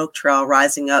satisfying smoke trail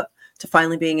rising up to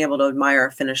finally being able to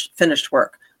admire finished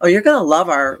work. Oh, you're going to love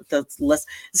the list.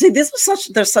 See, there's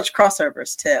such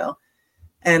crossovers too.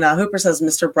 And Hooper says,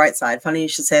 Mr. Brightside. Funny you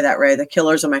should say that, Ray. The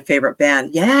Killers are my favorite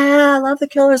band. Yeah, I love the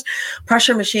Killers.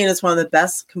 Pressure Machine is one of the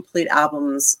best complete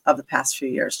albums of the past few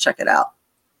years. Check it out.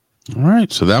 All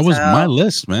right. So that was my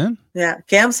list, man. Yeah.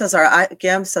 Gam says,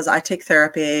 I take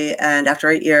therapy, and after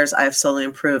 8 years, I have slowly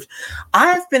improved.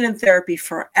 I've been in therapy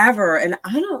forever, and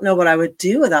I don't know what I would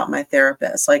do without my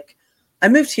therapist. Like, I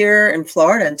moved here in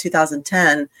Florida in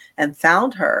 2010 and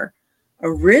found her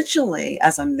originally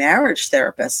as a marriage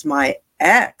therapist. My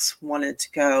ex wanted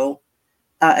to go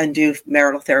and do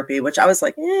marital therapy, which I was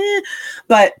like,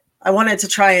 but I wanted to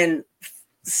try and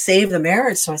save the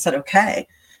marriage. So I said, okay.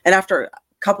 And after a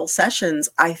couple sessions,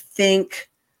 I think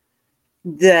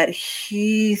that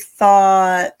he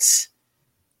thought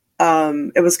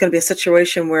it was going to be a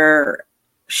situation where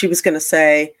she was going to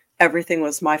say everything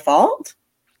was my fault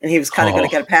and he was kind of going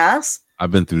to get a pass. I've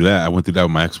been through that. I went through that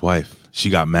with my ex-wife. She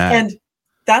got mad. And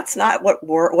that's not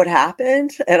what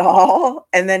happened at all.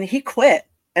 And then he quit.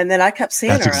 And then I kept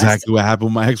seeing her. That's exactly what happened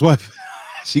with my ex-wife.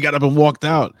 She got up and walked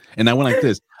out. And I went like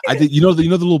this. I did, the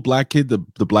little black kid, the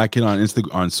black kid on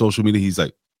Instagram, on social media, he's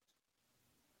like,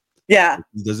 yeah,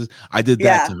 he does this. I did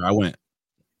that to her. I went,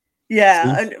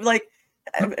 yeah. And like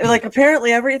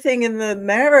apparently everything in the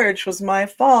marriage was my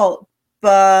fault,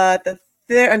 but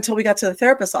until we got to the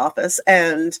therapist's office,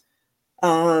 and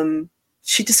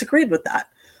she disagreed with that.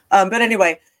 But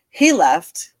anyway, he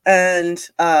left and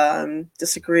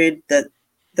disagreed that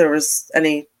there was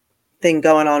anything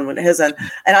going on with his end.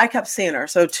 And I kept seeing her.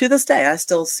 So to this day, I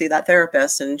still see that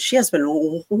therapist, and she has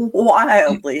been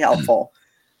wildly helpful.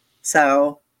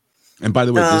 So. And by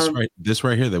the way, this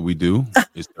right here that we do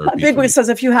is therapy. Big Boy says,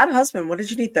 if you had a husband, what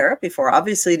did you need therapy for?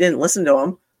 Obviously, you didn't listen to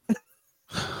him.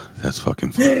 That's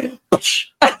fucking funny.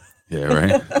 Yeah,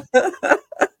 right.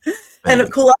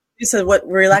 And cool. You said what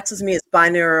relaxes me is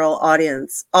binaural audio.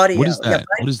 What is that? Yeah,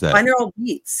 what is that? Binaural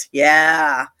beats.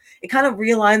 Yeah. It kind of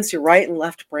realigns your right and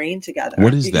left brain together.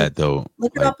 What is that though?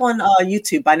 Look it up on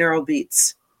YouTube, binaural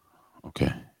beats.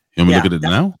 Okay. You want me to look at it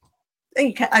now?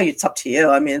 It's up to you.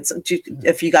 I mean,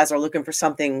 if you guys are looking for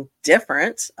something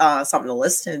different, something to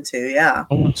listen to, yeah.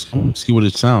 I want to see what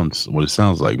it sounds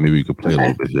like. Maybe you could play a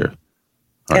little bit here.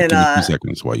 All right, give me 2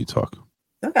 seconds while you talk.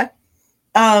 Okay.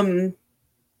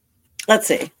 Let's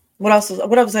see. What else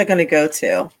was I going to go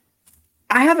to?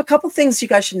 I have a couple things you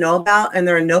guys should know about, and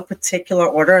they're in no particular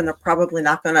order, and they're probably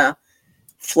not going to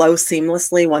flow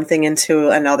seamlessly one thing into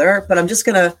another, but I'm just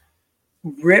going to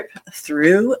rip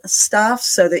through stuff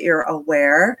so that you're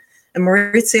aware. And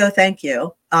Maurizio, thank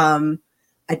you. I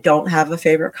don't have a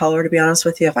favorite color, to be honest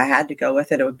with you. If I had to go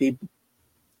with it, it would be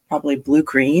probably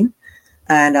blue-green.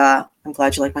 And I'm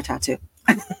glad you like my tattoo.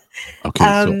 Okay,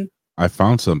 so I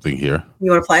found something here.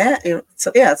 You want to play it?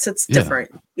 It's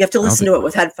different. You have to listen to it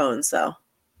with headphones, though.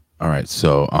 All right,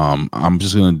 so I'm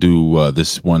just going to do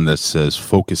this one that says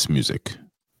focus music.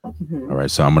 Mm-hmm. All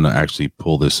right, so I'm going to actually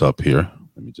pull this up here.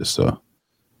 Let me just,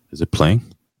 is it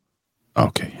playing?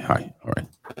 Okay, hi, all right.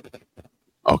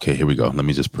 Okay, here we go. Let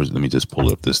me just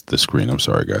pull up the screen. I'm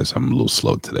sorry, guys. I'm a little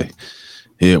slow today.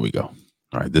 Here we go.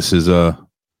 All right, this is,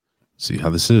 see how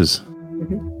this is.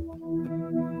 Mm-hmm.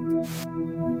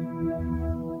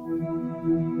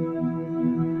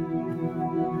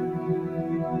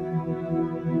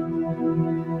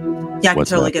 Yeah, I could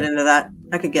totally get into that.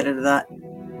 I could get into that.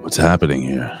 What's happening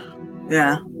here?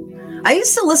 Yeah. I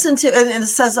used to listen to, and it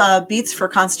says beats for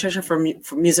concentration for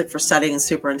music for studying and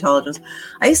super intelligence.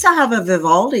 I used to have a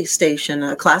Vivaldi station,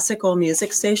 a classical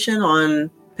music station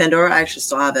on Pandora. I actually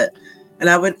still have it.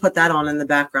 And I would put that on in the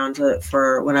background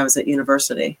for when I was at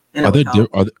university. Are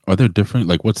there different,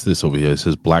 like what's this over here? It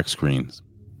says black screens.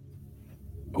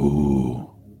 Ooh.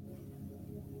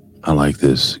 I like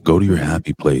this. Go to your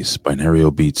happy place.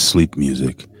 Binaural beats, sleep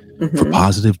music for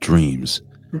positive dreams,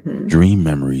 dream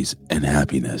memories, and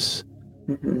happiness.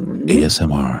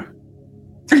 ASMR.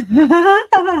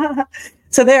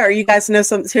 So there, you guys know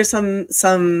here's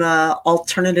some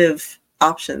alternative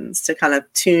options to kind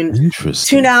of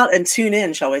tune out and tune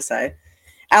in, shall we say.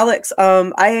 Alex,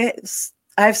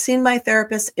 I've seen my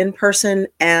therapist in person,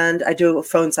 and I do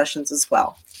phone sessions as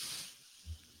well.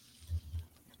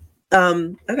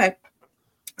 Okay.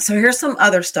 So here's some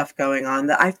other stuff going on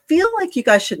that I feel like you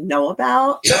guys should know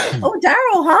about. Oh,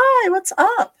 Daryl, hi, what's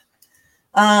up?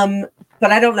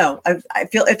 But I don't know. I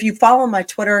feel if you follow my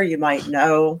Twitter, you might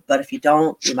know, but if you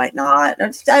don't, you might not.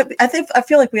 I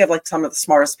feel like we have like some of the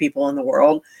smartest people in the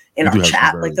world in our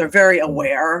chat. Like they're very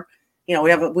aware. You know,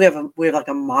 we have like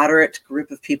a moderate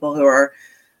group of people who are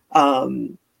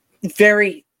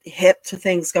very hip to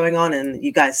things going on, and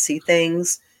you guys see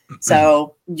things.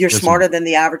 So you're smarter than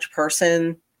the average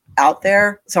person out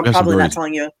there. So I'm probably not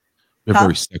telling you. We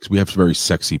have very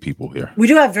sexy people here. We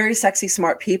do have very sexy,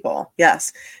 smart people.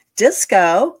 Yes.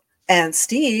 Disco and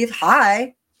Steve.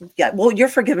 Hi. Yeah. Well, you're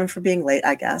forgiven for being late,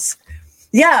 I guess.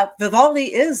 Yeah.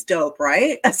 Vivaldi is dope,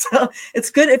 right? So it's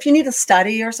good if you need to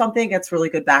study or something. It's really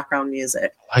good background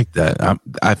music. I like that.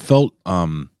 I felt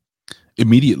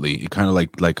immediately it kind of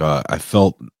I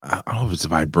felt, I don't know if it's a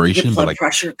vibration, your but like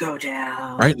pressure go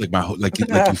down, right? Like my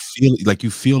you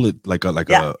feel it like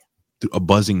a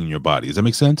buzzing in your body. Does that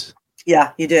make sense?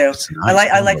 Yeah, you do. Nice.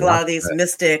 I like a lot of these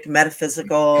mystic,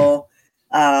 metaphysical,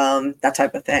 that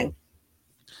type of thing.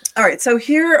 All right, so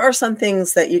here are some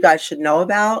things that you guys should know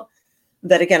about.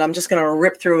 That again, I'm just going to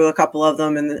rip through a couple of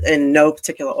them in no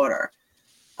particular order.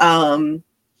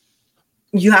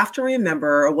 You have to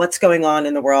remember what's going on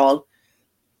in the world.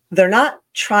 They're not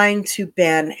trying to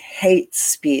ban hate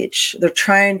speech. They're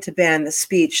trying to ban the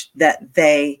speech that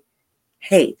they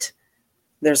hate.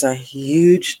 There's a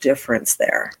huge difference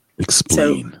there.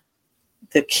 Explain. So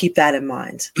to keep that in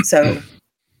mind. So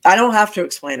I don't have to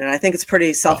explain it. I think it's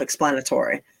pretty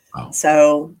self-explanatory. Oh.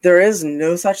 So there is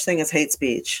no such thing as hate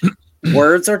speech.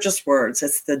 Words are just words.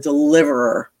 It's the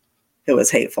deliverer who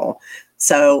is hateful.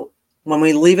 So when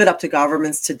we leave it up to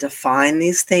governments to define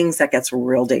these things, that gets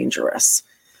real dangerous.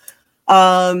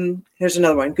 Here's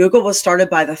another one. Google was started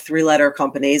by the 3-letter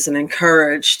companies and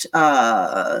encouraged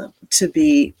to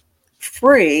be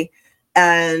free,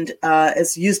 and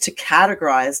is used to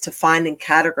find and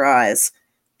categorize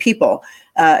people.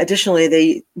 Additionally,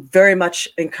 they very much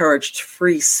encouraged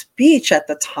free speech at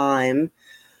the time,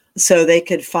 so they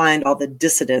could find all the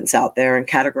dissidents out there and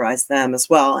categorize them as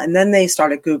well. And then they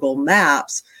started Google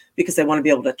Maps because they want to be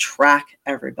able to track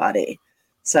everybody.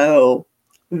 So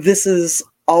this is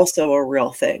also a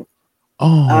real thing.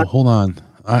 Oh, hold on.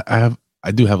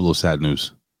 I do have a little sad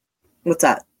news. What's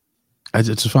that? I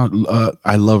just found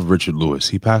I love Richard Lewis.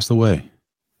 He passed away.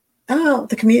 Oh,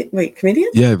 the comedian?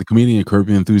 Yeah, the comedian Curb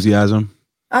Your Enthusiasm.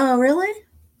 Oh, really?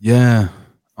 Yeah.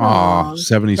 Oh,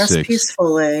 76. Rest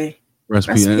peacefully. Rest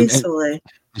peacefully.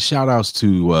 And shout outs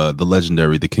to the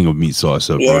legendary, the king of meat sauce.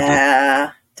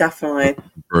 Yeah, definitely.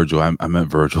 Virgil. I met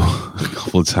Virgil a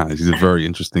couple of times. He's a very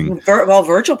interesting. Well,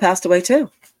 Virgil passed away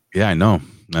too. Yeah, I know.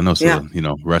 So,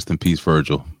 rest in peace,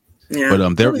 Virgil. Yeah.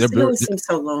 But they always seem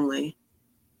so lonely.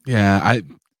 Yeah,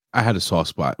 I had a soft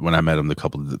spot when I met him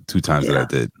the 2 times that I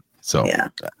did. So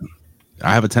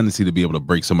I have a tendency to be able to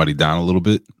break somebody down a little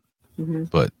bit,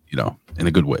 but in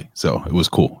a good way. So it was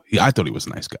cool. I thought he was a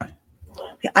nice guy.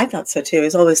 Yeah, I thought so too.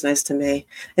 He's always nice to me.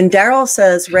 And Daryl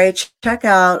says, Ray, check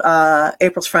out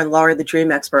April's friend Laurie, the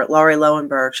dream expert, Laurie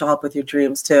Lowenberg. She'll help with your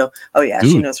dreams too. Oh yeah,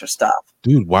 she knows her stuff.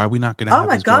 Dude, why are we not going to? Oh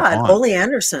my God, Ole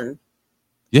Anderson.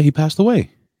 Yeah, he passed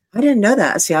away. I didn't know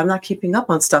that. See, I'm not keeping up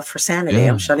on stuff for sanity.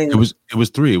 Yeah. I'm shutting. It was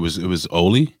 3. It was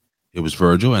Ole, it was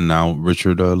Virgil, and now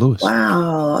Richard Lewis.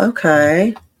 Wow.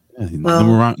 Okay. Yeah,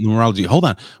 numerology. Hold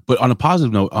on, but on a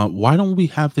positive note, why don't we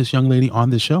have this young lady on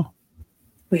this show?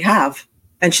 We have,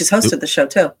 and she's hosted the show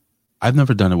too. I've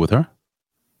never done it with her.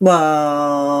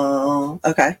 Well,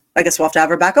 okay. I guess we'll have to have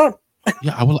her back on.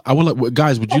 Yeah, I will.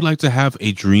 Guys, would you like to have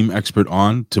a dream expert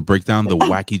on to break down the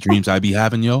wacky dreams I be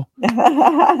having, yo?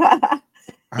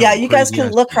 Yeah, you guys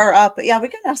can look her up. But yeah, we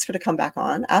can ask her to come back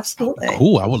on. Absolutely.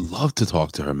 Cool. I would love to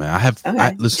talk to her, man.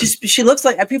 Listen. She looks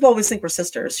like, people always think we're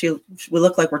sisters. We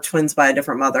look like we're twins by a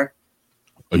different mother.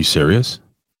 Are you serious?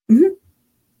 Mm-hmm.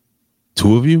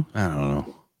 2 of you? I don't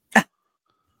know.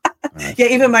 Yeah,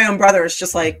 even my own brother is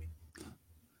just like.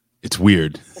 It's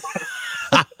weird.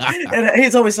 And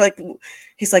he's always like,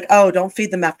 oh, don't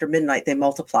feed them after midnight. They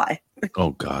multiply.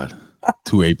 Oh, God.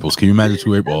 2 Aprils. Can you imagine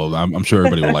 2 April? I'm sure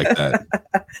everybody will like that.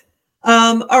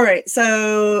 All right.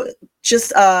 So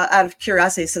just out of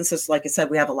curiosity, since there's, like I said,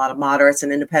 we have a lot of moderates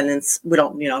and independents. We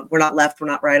don't, we're not left, we're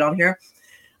not right on here.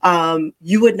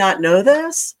 You would not know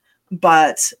this,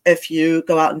 but if you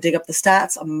go out and dig up the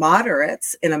stats,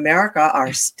 moderates in America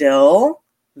are still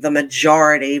the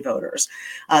majority voters.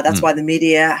 That's why the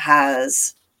media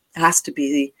has to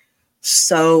be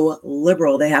so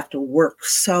liberal. They have to work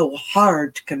so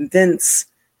hard to convince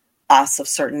us of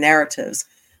certain narratives,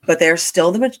 but they're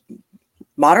still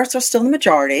moderates are still the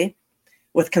majority.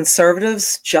 with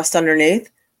conservatives just underneath,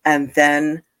 and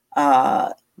then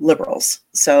liberals.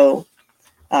 So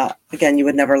again, you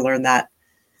would never learn that.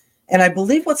 And I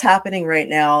believe what's happening right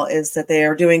now is that they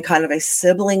are doing kind of a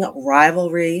sibling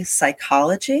rivalry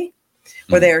psychology,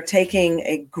 where they are taking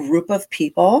a group of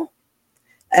people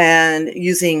and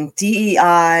using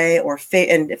DEI or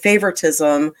and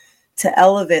favoritism to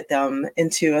elevate them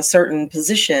into a certain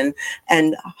position,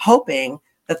 and hoping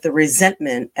that the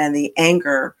resentment and the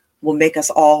anger will make us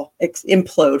all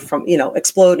explode and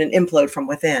implode from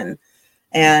within.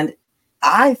 And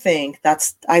I think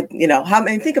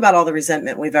think about all the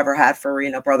resentment we've ever had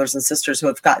for, brothers and sisters who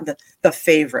have gotten the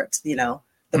favorite,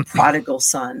 the prodigal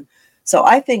son. So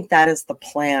I think that is the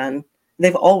plan.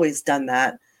 They've always done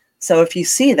that. So if you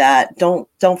see that, don't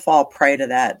fall prey to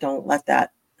that. Don't let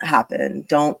that happen.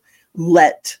 Don't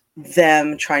let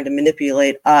them trying to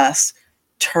manipulate us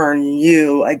turn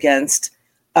you against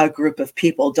a group of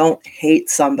people. Don't hate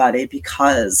somebody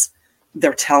because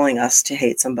they're telling us to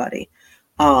hate somebody.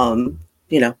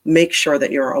 Make sure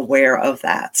that you're aware of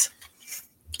that.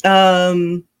 Let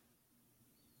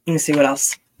me see what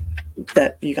else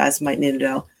that you guys might need to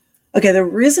know. Okay, the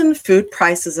reason food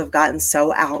prices have gotten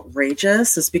so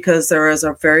outrageous is because there is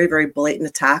a very, very blatant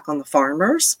attack on the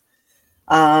farmers.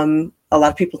 A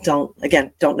lot of people don't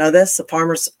know this. The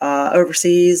farmers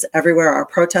overseas, everywhere, are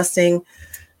protesting.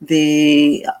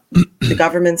 The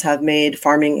governments have made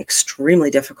farming extremely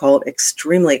difficult,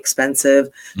 extremely expensive.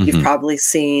 Mm-hmm. You've probably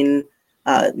seen,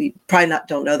 you probably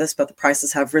don't know this, but the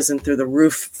prices have risen through the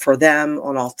roof for them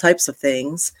on all types of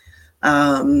things.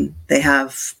 They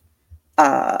have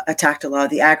attacked a lot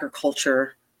of the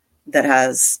agriculture that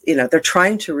has, they're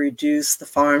trying to reduce the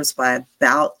farms by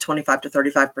about 25 to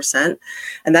 35%.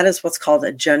 And that is what's called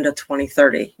Agenda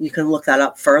 2030. You can look that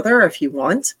up further if you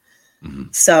want. Mm-hmm.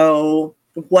 So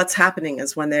what's happening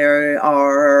is when they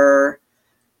are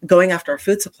going after our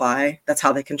food supply, that's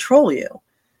how they control you.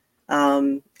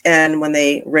 And when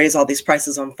they raise all these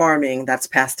prices on farming, that's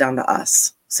passed down to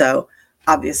us. So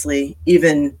obviously,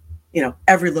 even,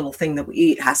 every little thing that we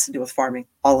eat has to do with farming,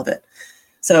 all of it.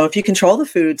 So if you control the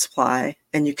food supply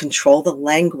and you control the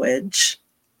language,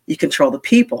 you control the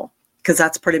people, because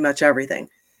that's pretty much everything.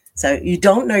 So you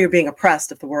don't know you're being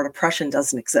oppressed if the word oppression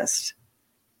doesn't exist.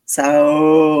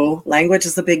 So language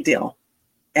is a big deal.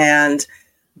 And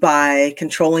by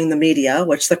controlling the media,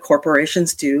 which the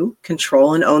corporations do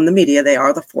control and own the media, they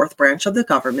are the fourth branch of the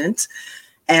government.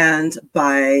 And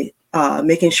by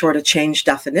making sure to change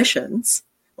definitions,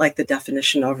 like the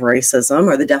definition of racism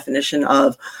or the definition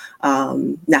of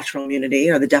natural immunity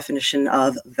or the definition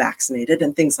of vaccinated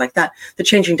and things like that, they're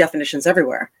changing definitions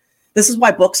everywhere. This is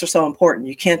why books are so important.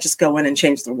 You can't just go in and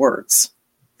change the words.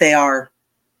 They are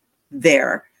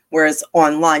there. Whereas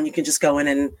online, you can just go in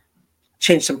and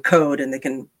change some code and they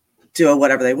can do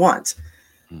whatever they want.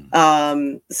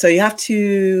 So you have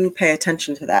to pay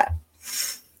attention to that.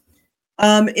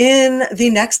 In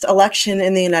the next election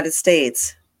in the United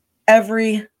States,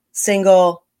 every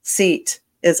single seat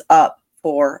is up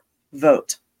for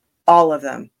vote. All of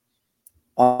them.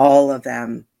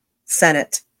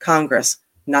 Senate, Congress,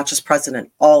 not just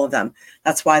president, all of them.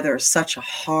 That's why there's such a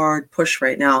hard push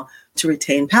right now to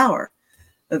retain power.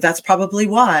 That's probably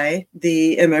why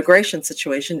the immigration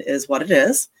situation is what it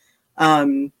is.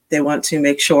 They want to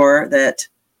make sure that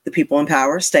the people in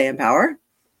power stay in power.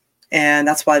 And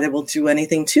that's why they will do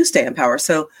anything to stay in power.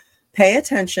 So pay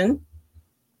attention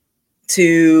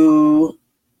to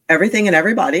everything and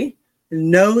everybody.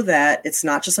 Know that it's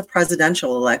not just a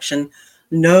presidential election.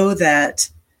 Know that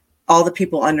all the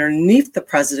people underneath the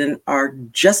president are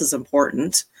just as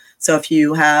important. So if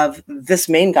you have this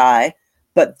main guy,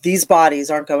 but these bodies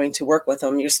aren't going to work with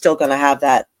them, you're still going to have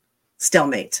that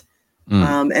stalemate.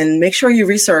 And make sure you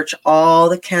research all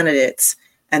the candidates,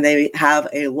 and they have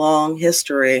a long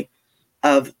history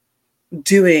of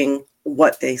doing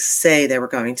what they say they were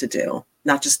going to do,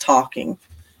 not just talking.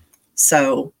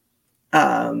 So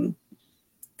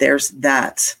there's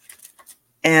that.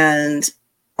 And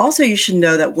also you should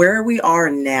know that where we are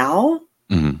now,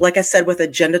 like I said, with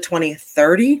Agenda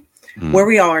 2030, where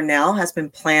we are now has been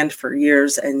planned for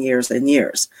years and years and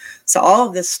years. So all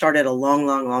of this started a long,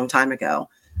 long, long time ago.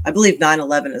 I believe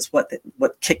 9/11 is what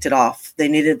kicked it off. They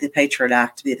needed the Patriot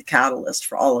Act to be the catalyst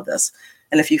for all of this.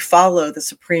 And if you follow the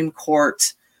Supreme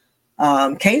Court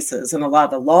cases and a lot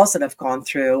of the laws that have gone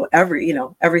through,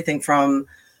 everything from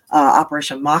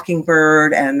Operation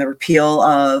Mockingbird and the repeal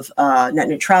of net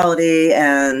neutrality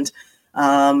and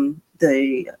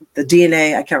the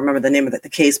DNA, I can't remember the name of the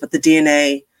case, but the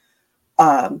DNA,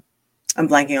 I'm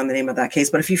blanking on the name of that case.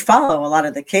 But if you follow a lot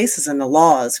of the cases and the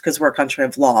laws, because we're a country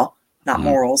of law, not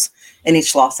morals. And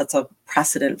each law sets a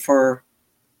precedent for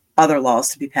other laws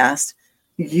to be passed.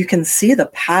 You can see the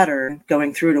pattern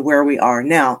going through to where we are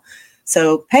now.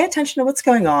 So pay attention to what's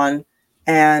going on.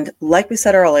 And like we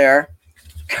said earlier,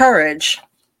 courage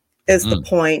is the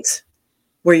point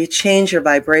where you change your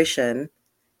vibration.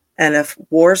 And if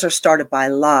wars are started by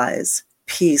lies,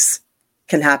 peace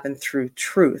can happen through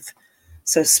truth.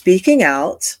 So speaking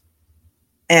out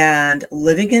and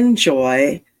living in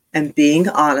joy and being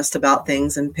honest about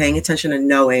things and paying attention and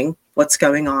knowing what's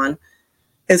going on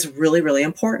is really, really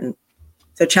important.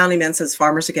 So Chowny Man says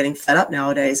farmers are getting fed up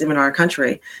nowadays, even in our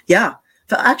country. Yeah.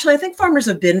 But actually, I think farmers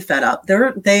have been fed up.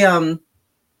 There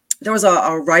was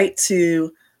a right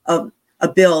to a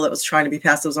bill that was trying to be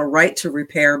passed. There was a right to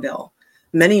repair bill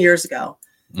many years ago.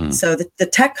 So the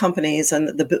tech companies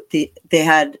and they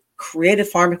had created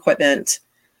farm equipment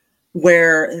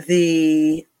where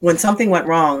when something went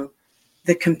wrong,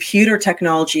 the computer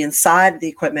technology inside the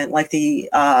equipment, like the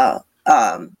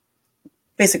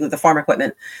basically the farm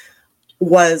equipment,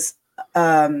 was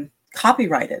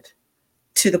copyrighted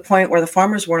to the point where the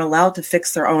farmers weren't allowed to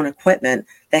fix their own equipment.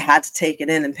 They had to take it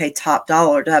in and pay top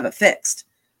dollar to have it fixed.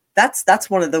 That's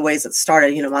one of the ways it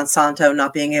started. Monsanto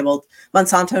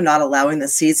not allowing the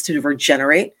seeds to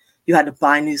regenerate. You had to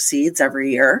buy new seeds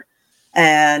every year,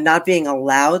 and not being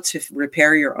allowed to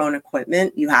repair your own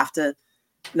equipment. You have to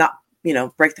not,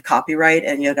 break the copyright,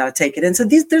 and you got to take it in. So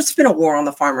there's been a war on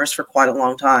the farmers for quite a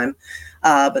long time.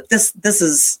 But this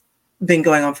has been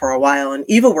going on for a while. And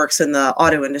Eva works in the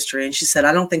auto industry, and she said,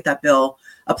 I don't think that bill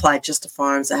applied just to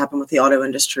farms. That happened with the auto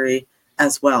industry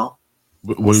as well.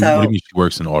 What do you mean she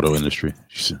works in the auto industry?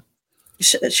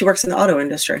 She works in the auto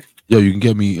industry. Yo, you can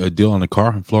get me a deal on a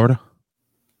car in Florida?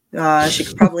 She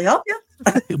could probably help you.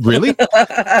 Really?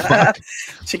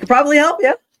 She could probably help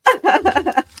you.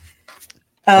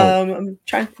 I'm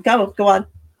trying to go on.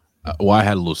 Well, I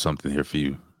had a little something here for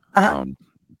you.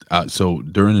 So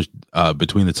during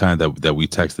between the time that we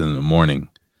texted in the morning,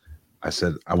 I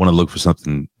said I want to look for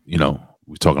something.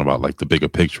 We're talking about like the bigger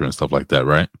picture and stuff like that,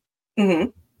 right?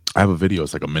 Mm-hmm. I have a video.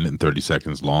 It's like 1 minute and 30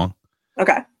 seconds long.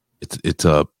 Okay. It's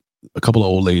a couple of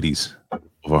old ladies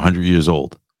over 100 years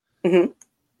old,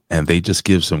 and they just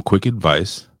give some quick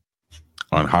advice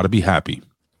on how to be happy,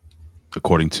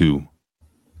 according to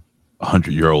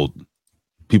 100-year-old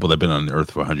people that've been on the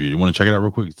earth for 100 years. You want to check it out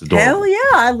real quick? It's adorable. Hell yeah.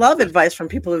 I love advice from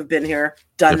people who've been here,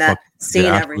 done seen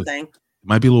everything. It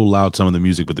might be a little loud, some of the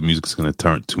music, but the music's going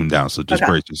to tune down. So just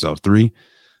brace yourself. 3,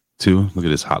 2, look at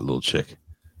this hot little chick.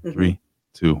 3,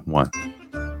 2, 1.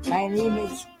 My name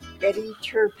is Betty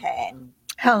Turpan.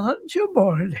 How's your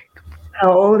morning?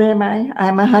 How old am I?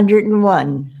 I'm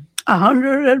 101.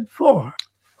 104.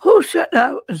 Who said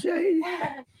I was 80?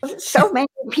 So many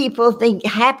people think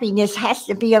happiness has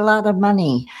to be a lot of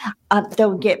money.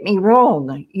 Don't get me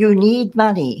wrong. You need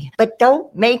money. But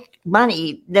don't make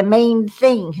money the main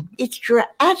thing. It's your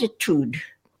attitude.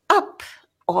 Up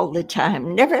all the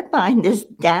time. Never mind this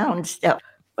down stuff.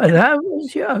 When I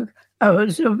was young, I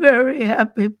was a very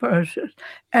happy person.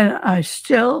 And I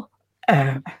still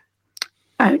am.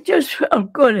 I just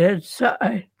felt good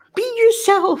inside. Be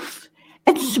yourself.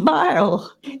 And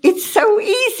smile. It's so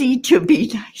easy to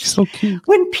be nice. So cute.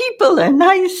 When people are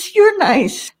nice, you're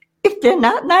nice. If they're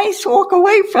not nice, walk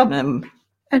away from them.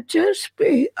 And just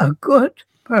be a good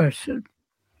person,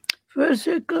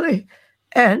 physically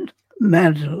and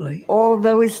mentally. All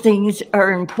those things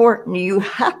are important. You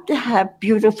have to have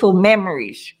beautiful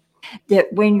memories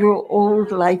that when you're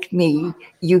old like me,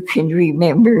 you can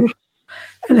remember.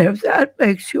 And if that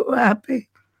makes you happy,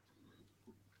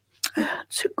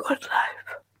 it's a good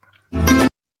life.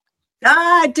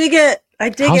 I dig it.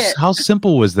 How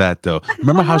simple was that, though?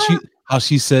 Remember how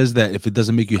she says that if it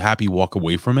doesn't make you happy, walk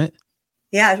away from it.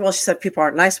 Yeah, well, she said people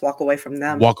aren't nice. Walk away from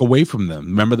them. Walk away from them.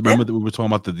 Remember that we were talking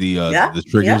about the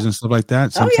triggers and stuff like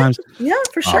that. Sometimes,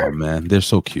 for sure. Oh man, they're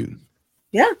so cute.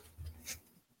 Yeah,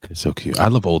 they're so cute. I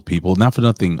love old people. Not for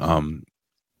nothing.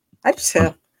 I just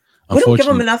we don't give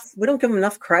them enough. We don't give them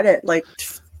enough credit. Like.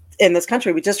 In this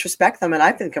country, we disrespect them. And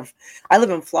I live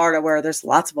in Florida where there's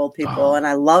lots of old people, and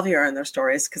I love hearing their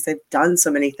stories because they've done so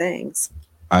many things.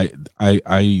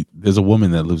 There's a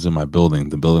woman that lives in my building,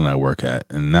 the building I work at,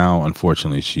 and now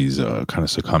unfortunately she's kind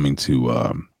of succumbing to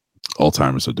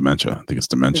Alzheimer's or dementia. I think it's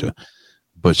dementia.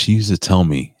 But she used to tell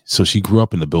me, so she grew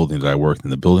up in the building that I worked in.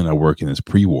 The building I work in is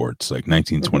pre-wards, like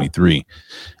 1923,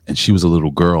 and she was a little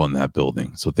girl in that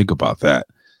building. So think about that.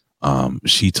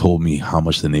 She told me how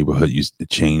much the neighborhood used to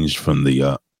change from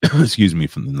the from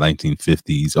the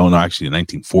 1950s. Oh no, actually the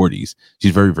 1940s.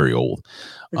 She's very, very old.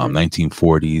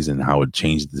 1940s, and how it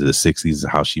changed to the 60s,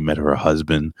 how she met her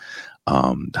husband.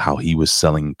 how he was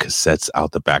selling cassettes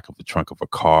out the back of the trunk of a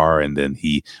car, and then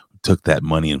he took that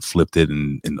money and flipped it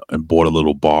and bought a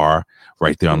little bar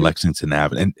right there on Lexington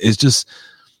Avenue. And it's just,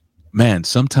 man,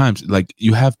 sometimes like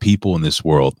you have people in this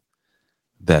world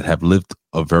that have lived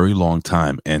a very long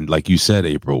time. And like you said,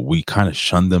 April, we kind of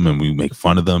shun them and we make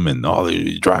fun of them and, oh,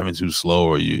 you're driving too slow,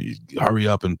 or you hurry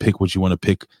up and pick what you want to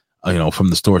pick, from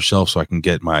the store shelf so I can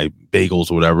get my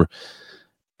bagels or whatever.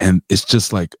 And it's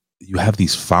just like, you have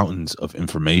these fountains of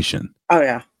information. Oh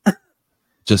yeah.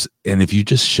 And if you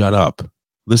just shut up,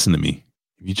 listen to me.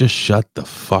 If you just shut the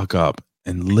fuck up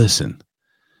and listen,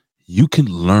 you can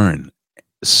learn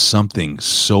something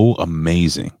so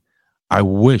amazing. I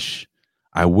wish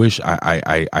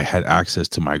I had access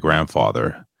to my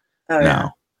grandfather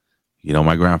now. Yeah.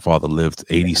 My grandfather lived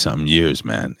 80 something years,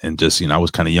 man. And just, I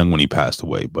was kind of young when he passed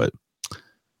away, but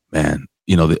man,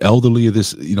 the elderly of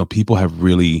this, people have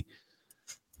really,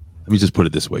 let me just put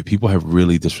it this way. People have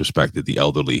really disrespected the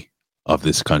elderly of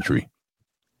this country.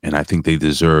 And I think they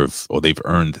deserve, or they've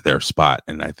earned their spot.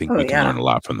 And I think we can learn a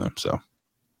lot from them. So.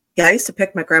 Yeah, I used to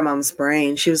pick my grandmom's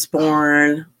brain. She was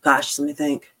born, let me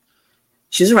think.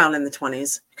 She was around in the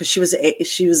 20s because she was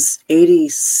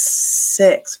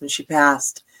 86 when she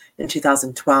passed in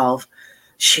 2012.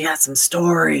 She had some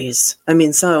stories. I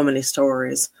mean, so many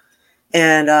stories.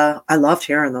 And I loved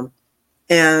hearing them.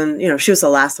 And, she was the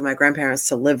last of my grandparents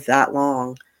to live that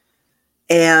long.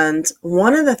 And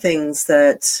one of the things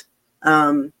that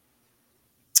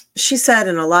she said,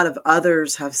 and a lot of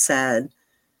others have said,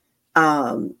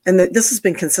 and this has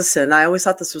been consistent, and I always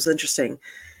thought this was interesting,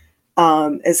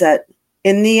 is that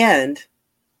in the end,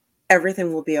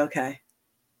 everything will be okay.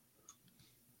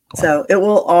 Wow. So it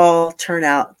will all turn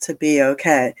out to be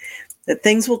okay. That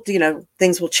things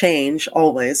will change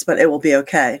always, but it will be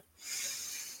okay.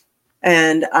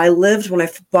 And I lived, when I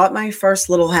bought my first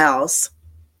little house,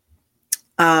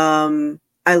 I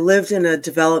lived in a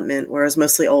development where it was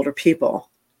mostly older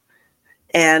people.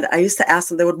 And I used to ask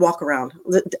them, they would walk around.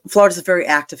 Florida's a very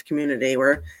active community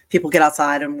where people get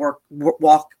outside and work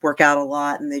out a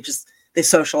lot, and they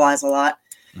socialize a lot.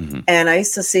 Mm-hmm. And I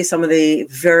used to see some of the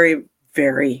very,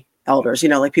 very elders,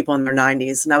 like people in their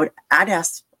 90s. And I'd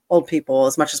ask old people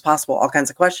as much as possible all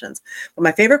kinds of questions. But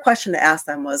my favorite question to ask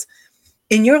them was,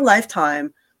 in your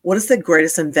lifetime, what is the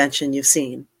greatest invention you've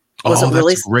seen? That's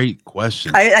a great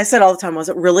question. I said all the time, was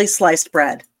it really sliced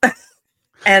bread?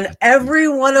 And every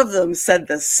one of them said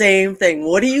the same thing.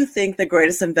 What do you think the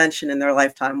greatest invention in their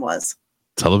lifetime was?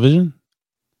 Television?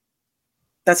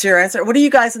 That's your answer? What do you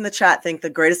guys in the chat think the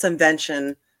greatest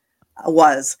invention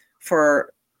was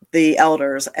for the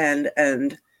elders? And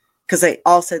because they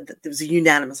all said that it was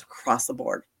unanimous across the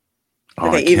board.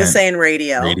 Okay, Eva's saying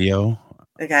radio. Radio.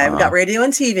 Okay, we've got radio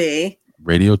and TV.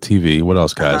 Radio, TV. What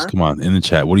else, guys? Come on, in the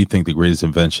chat. What do you think the greatest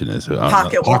invention is?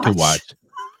 Pocket watch.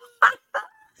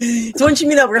 So wouldn't you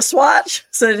mean a wristwatch?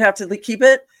 So they'd have to keep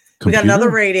it? Computer? We got another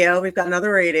radio. We've got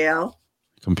another radio.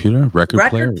 Computer?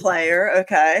 Record player.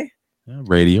 Okay. Yeah,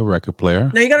 radio, record player.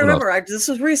 Now you got to remember, this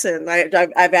was recent.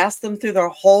 I've asked them through their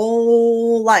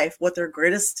whole life what their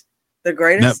greatest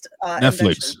Netflix,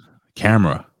 invention.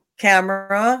 Camera,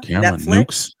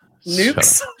 Netflix,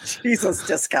 nukes. Jesus,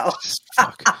 disco.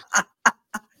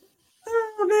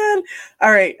 Oh man!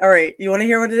 All right. You want to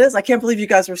hear what it is? I can't believe you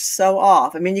guys were so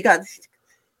off. I mean, you got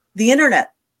the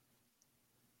internet.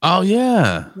 Oh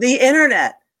yeah, the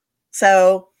internet.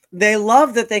 So they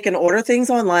love that they can order things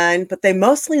online, but they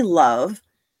mostly love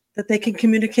that they can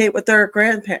communicate with their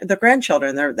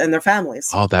grandchildren, and their families.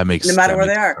 Oh, that makes no matter where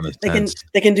they are. They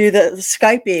can do the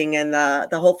Skyping and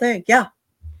the whole thing. Yeah,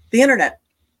 the internet.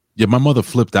 Yeah, my mother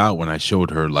flipped out when I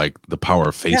showed her like the power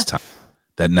of FaceTime. Yeah.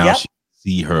 That now she can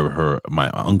see my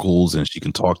uncles, and she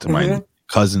can talk to my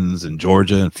cousins in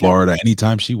Georgia and Florida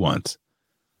anytime she wants.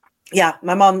 Yeah,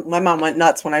 my mom went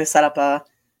nuts when I set up a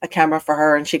camera for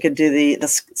her, and she could do the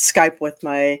Skype with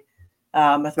my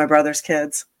brother's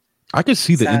kids. I could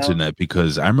see the internet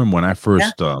because I remember when I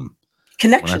first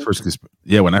connection.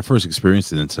 When I first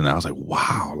experienced the internet, I was like,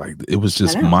 wow, like it was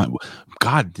just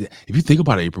God. If you think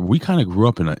about it, April, we kind of grew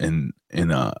up in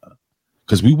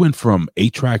because we went from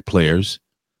 8-track players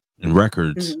and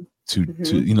records to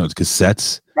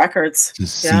cassettes, records to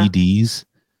CDs.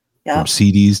 Yeah. From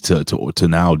CDs to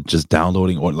now just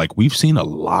downloading, or like we've seen a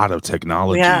lot of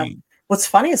technology. Yeah. What's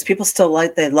funny is people still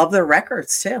they love their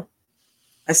records too.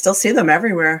 I still see them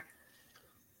everywhere.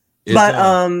 There's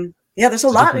a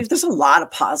lot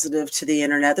of positive to the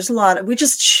internet. There's a lot we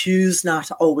just choose not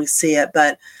to always see it,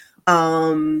 but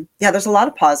there's a lot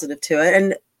of positive to it.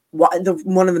 And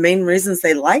one of the main reasons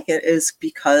they like it is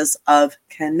because of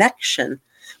connection.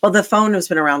 Well, the phone has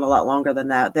been around a lot longer than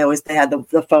that. They had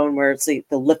the phone where it's the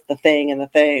lift the thing and the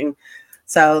thing.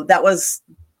 So that was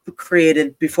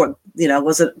created before,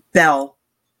 was it Bell?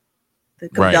 The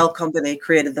Bell company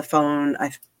created the phone.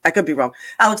 I could be wrong.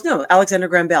 Alexander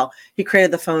Graham Bell. He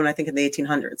created the phone, I think, in the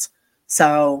 1800s.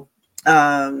 So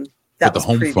that was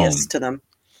previous phone to them.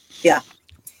 Yeah.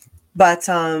 But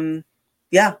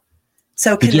yeah.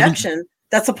 So connection,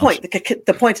 that's the point.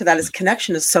 The point to that is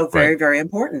connection is so very, very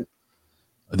important.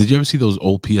 Did you ever see those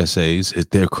old PSAs?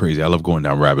 They're crazy. I love going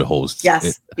down rabbit holes.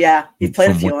 Yes. You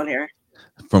played a few on here.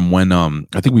 From when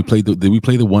I think we played did we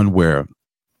play the one where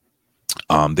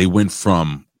they went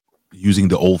from using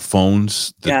the old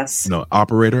phones,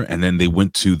 operator, and then they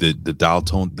went to the dial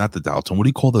tone, not the dial tone. What do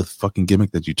you call the fucking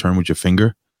gimmick that you turn with your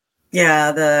finger?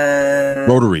 Yeah, the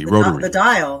rotary. The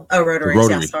dial. Oh, rotary.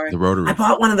 Yeah, sorry. The rotary. I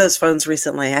bought one of those phones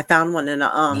recently. I found one in a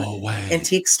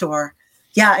antique store.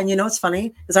 Yeah, and you know what's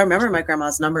funny is I remember my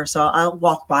grandma's number, so I'll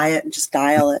walk by it and just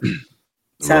dial it.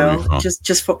 So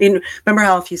just for, remember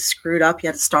how if you screwed up, you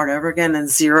had to start over again, and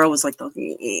 0 was like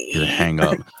the hang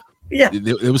up. Yeah,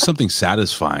 there was something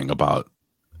satisfying about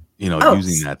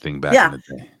using that thing back in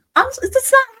the day.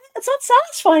 It's not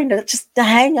satisfying to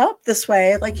hang up this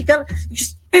way. Like you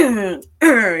just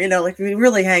like you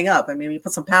really hang up. I mean, you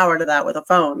put some power to that with a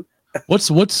phone.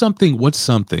 What's something?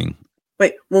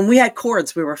 Wait, when we had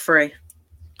cords, we were free.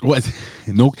 What?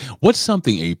 No. What's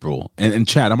something, April and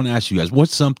Chad? I'm going to ask you guys.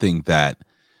 What's something that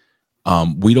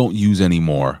we don't use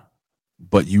anymore,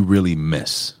 but you really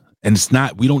miss? And it's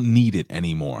not. We don't need it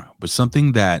anymore, but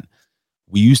something that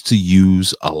we used to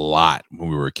use a lot when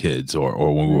we were kids or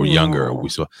when we were younger.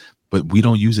 But we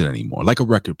don't use it anymore, like a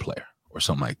record player or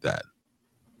something like that.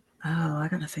 Oh, I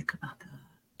gotta think about that.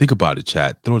 Think about it,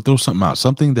 Chad. Throw something out.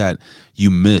 Something that you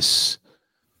miss.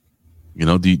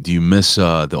 Do you miss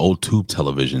the old tube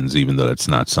televisions? Even though that's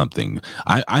not something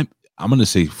I'm gonna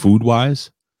say food wise.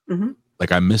 Mm-hmm.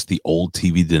 Like I miss the old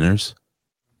TV dinners.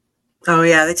 Oh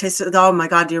yeah, they tasted. Oh my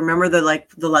god, do you remember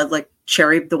the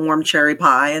warm cherry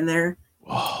pie in there?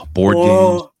 Oh, board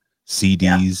games,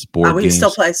 CDs, board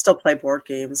games. Still play board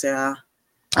games. Yeah,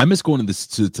 I miss going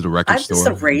to the record store.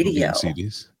 I miss the radio.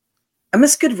 CDs. I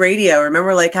miss good radio.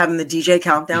 Remember, like having the DJ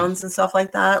countdowns and stuff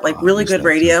like that. Like really good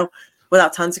radio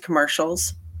without tons of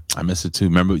commercials. I miss it too.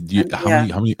 Remember,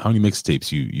 how many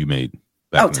mixtapes you made?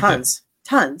 Tons.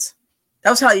 That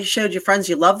was how you showed your friends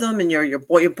you love them and your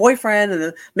boyfriend and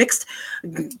the mixed.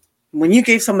 When you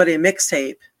gave somebody a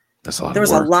mixtape, there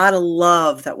was a lot of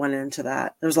love that went into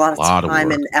that. There was a lot of time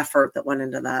and effort that went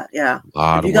into that. Yeah,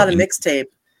 if you got a mixtape,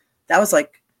 that was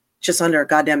like just under a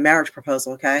goddamn marriage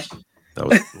proposal. Okay, that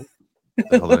was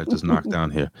the hell that I just knocked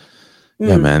down here.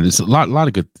 Yeah, man, there's a lot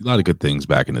of good things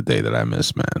back in the day that I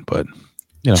miss, man. But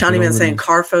Johnny Man saying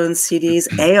car phones, CDs,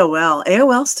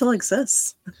 AOL still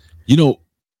exists.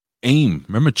 AIM,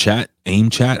 remember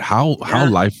AIM chat? How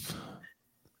life?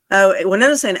 Oh, when I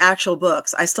was saying actual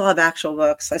books, I still have actual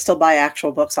books. I still buy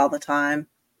actual books all the time.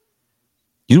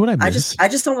 You know what I miss? I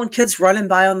just don't want kids running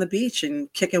by on the beach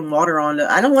and kicking water on it.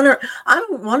 I don't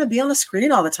want to be on a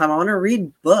screen all the time. I want to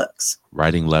read books.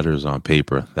 Writing letters on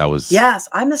paper. That was yes.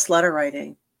 I miss letter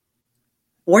writing.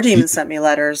 War Demon sent me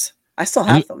letters. I still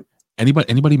have them.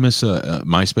 Anybody miss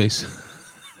MySpace?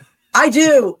 I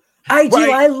do.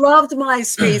 I loved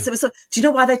MySpace. It was. Do you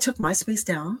know why they took MySpace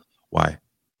down? Why?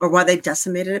 Or why they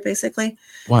decimated it? Basically,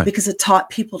 why? Because it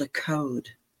taught people to code.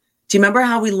 Do you remember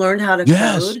how we learned how to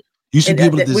code? You should be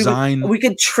able to design. We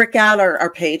could trick out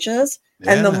our pages,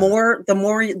 and the more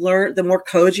you learn, the more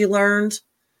code you learned.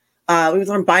 We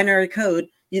learned binary code.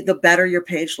 The better your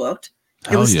page looked.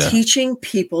 It was teaching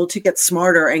people to get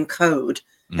smarter and code,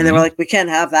 and they were like, "We can't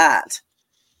have that."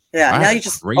 Yeah, now you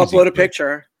just upload a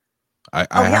picture.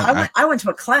 I went to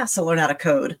a class to learn how to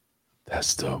code.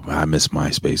 That's dope. I miss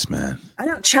MySpace, man. I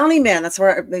know, Chowney Man. That's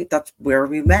where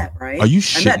we met, right? Are you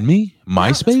shitting me?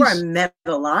 MySpace? That's where I met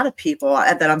a lot of people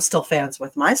that I'm still fans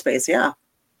with. MySpace, yeah. Are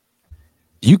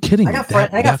you kidding me?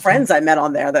 I got friends I met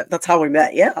on there. That's how we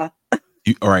met. Yeah.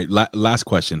 All right. Last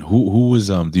question. Who was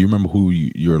do you remember who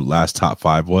your last top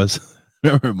 5 was?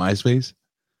 Remember MySpace?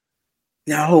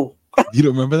 No. You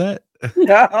don't remember that?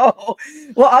 No.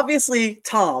 Well, obviously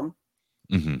Tom.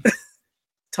 Mm-hmm.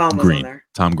 Tom was on there.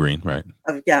 Tom Green, right?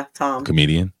 Yeah, Tom.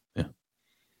 Comedian. Yeah.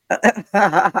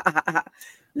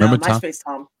 Remember MySpace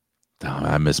Tom? Oh,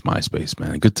 I miss MySpace,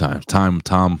 man. Good times. Tom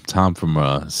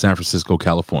from San Francisco,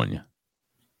 California.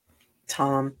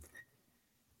 Tom.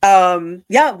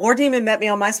 Yeah, War Demon met me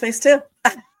on MySpace too.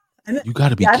 You got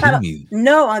to be kidding me.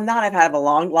 No, I'm not. I've had a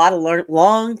lot of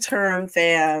long-term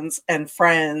fans and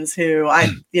friends who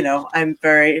I'm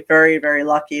very, very, very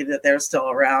lucky that they're still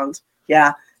around.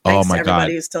 Yeah. Thanks oh my to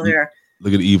everybody God. who's still here.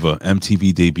 Look at Eva,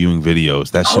 MTV debuting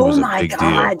videos. That shit was a big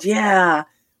deal. Yeah.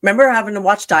 Remember having to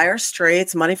watch Dire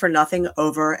Straits, Money for Nothing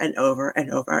over and over and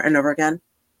over and over again?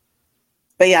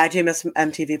 But yeah, I do miss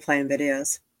MTV playing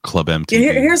videos. Club MTV.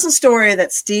 Here's a story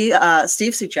that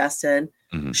Steve suggested.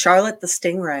 Mm-hmm. Charlotte the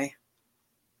Stingray.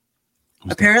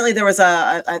 Who's apparently there was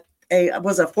a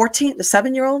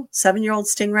 7-year-old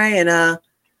stingray in a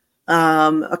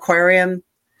aquarium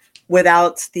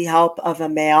without the help of a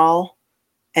male,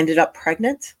 ended up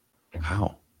pregnant.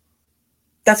 How?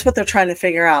 That's what they're trying to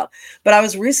figure out. But I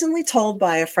was recently told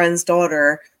by a friend's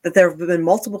daughter that there have been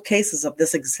multiple cases of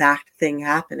this exact thing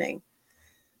happening.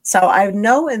 So I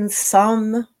know in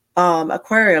some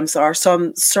aquariums there are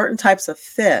some certain types of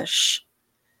fish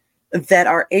that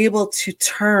are able to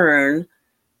turn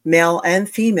male and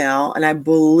female. And I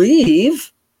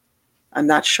believe, I'm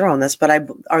not sure on this, but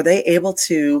are they able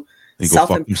to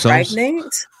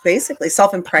self-impregnate? Basically,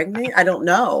 self-impregnate? I don't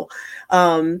know.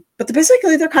 But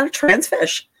they're kind of trans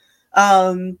fish.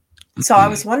 So I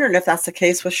was wondering if that's the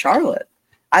case with Charlotte.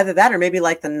 Either that or maybe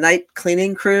like the night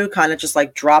cleaning crew kind of just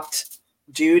like dropped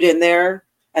dude in there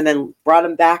and then brought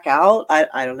him back out.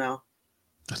 I don't know.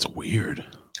 That's weird.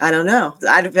 I don't know.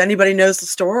 If anybody knows the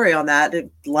story on that,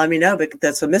 let me know, but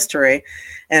that's a mystery.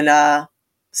 And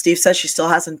Steve says she still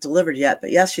hasn't delivered yet. But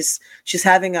yes, she's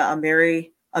having a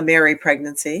Mary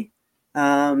pregnancy.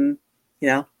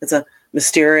 It's a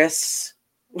mysterious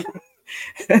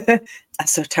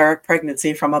esoteric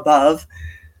pregnancy from above.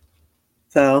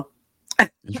 So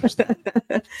interesting.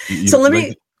 So let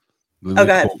me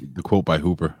the quote by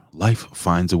Hooper: "Life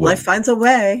finds a way." Life finds a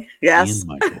way. Yes.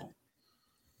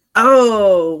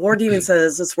 War Demon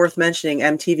says it's worth mentioning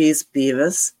MTV's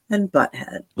Beavis and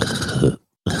Butthead.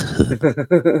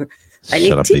 I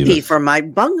need TP for my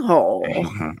bunghole.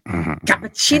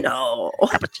 Cappuccino.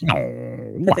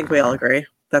 I think we all agree.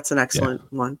 That's an excellent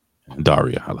one.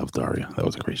 Daria. I love Daria. That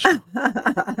was a great show.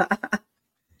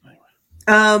 You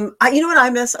know what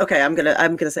I miss? Okay, I'm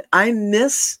gonna say I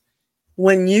miss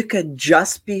when you could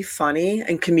just be funny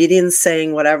and comedians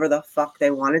saying whatever the fuck they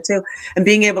wanted to and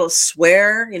being able to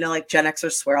swear, like Gen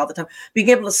Xers swear all the time, being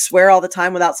able to swear all the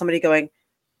time without somebody going,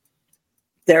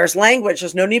 there's language.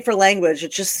 There's no need for language.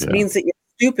 It just means that you're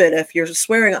stupid if you're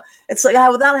swearing. It's like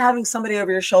without having somebody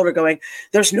over your shoulder going,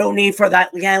 there's no need for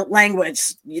that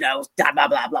language, blah, blah,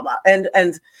 blah, blah, blah.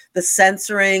 And the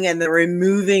censoring and the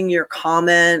removing your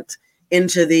comment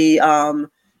into the,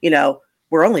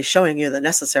 we're only showing you the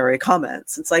necessary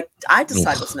comments. It's like, I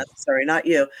decide what's necessary, not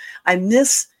you. I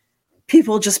miss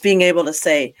people just being able to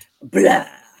say, blah.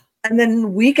 And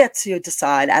then we get to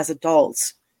decide as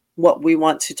adults what we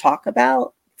want to talk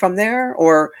about from there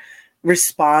or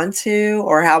respond to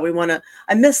or how we want to.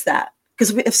 I miss that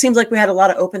because it seems like we had a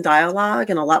lot of open dialogue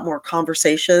and a lot more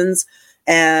conversations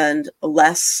and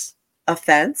less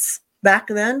offense back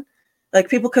then. Like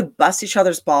people could bust each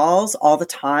other's balls all the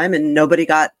time and nobody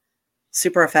got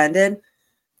super offended.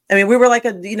 I mean, we were like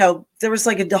there was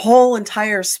like a whole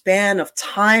entire span of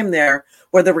time there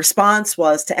where the response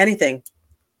was to anything,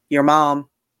 your mom.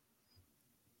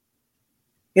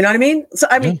 You know what I mean? So,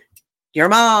 your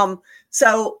mom.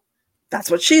 So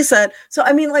that's what she said. So,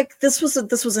 I mean, like this was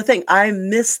a thing. I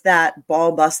miss that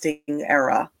ball busting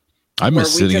era. I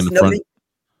miss sitting in the front.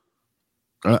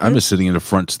 I miss sitting in the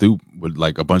front stoop with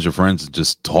like a bunch of friends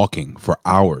just talking for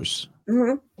hours,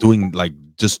 doing like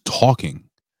just talking,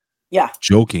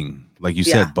 joking, like you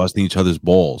said, busting each other's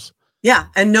balls. Yeah,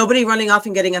 and nobody running off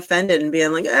and getting offended and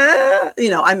being like,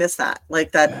 I miss that,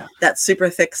 like that super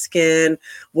thick skin.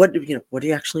 What do you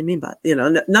actually mean by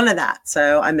none of that?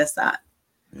 So I miss that.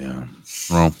 Yeah.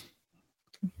 Well.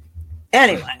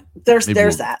 Anyway, there's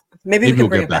that. Maybe we can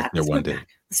bring it back there one day.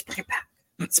 Let's bring it back.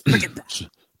 Let's bring it back.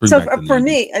 So for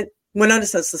me, Winona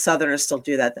says the Southerners still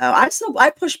do that though. I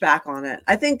push back on it.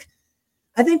 I think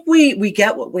we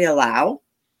get what we allow.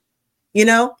 Do you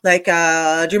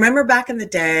remember back in the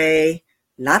day,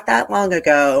 not that long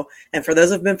ago, and for those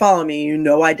who've been following me,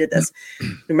 I did this.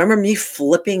 Remember me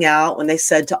flipping out when they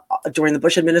said during the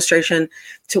Bush administration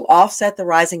to offset the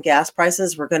rising gas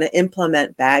prices, we're going to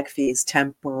implement bag fees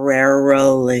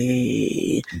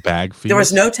temporarily. Bag fees? There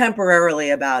was no temporarily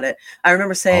about it. I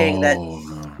remember saying that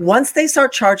once they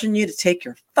start charging you to take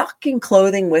your fucking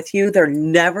clothing with you, they're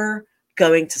never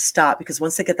going to stop because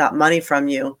once they get that money from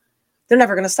you, they're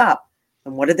never going to stop.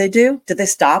 And what did they do? Did they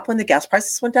stop when the gas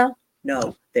prices went down?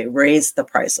 No, they raised the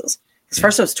prices. Because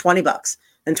first it was $20,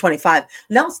 then $25.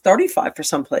 Now it's $35 for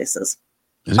some places.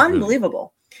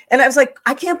 Unbelievable. Really? And I was like,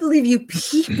 I can't believe you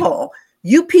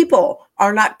people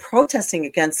are not protesting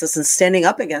against this and standing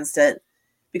up against it.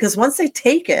 Because once they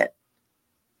take it,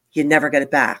 you never get it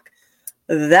back.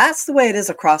 That's the way it is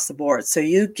across the board. So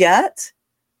you get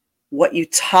what you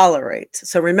tolerate.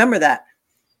 So remember that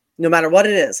no matter what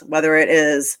it is, whether it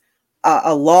is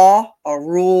a law, a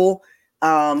rule,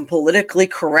 politically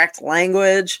correct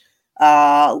language,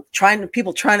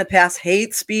 people trying to pass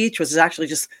hate speech, which is actually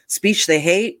just speech they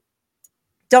hate,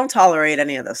 don't tolerate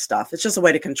any of this stuff. It's just a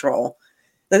way to control.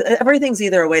 Everything's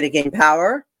either a way to gain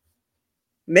power,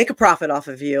 make a profit off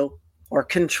of you, or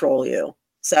control you.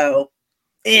 So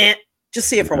just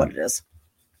see it for what it is.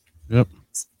 Yep.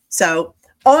 So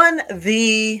on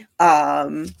the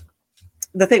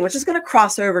thing, which is going to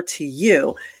cross over to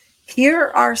you,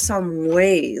 here are some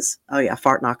ways. Oh yeah,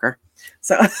 fart knocker.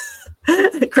 So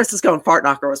Chris is going, fart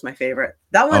knocker was my favorite.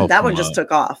 That one just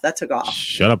took off. That took off.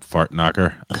 Shut up, fart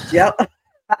knocker. Yep.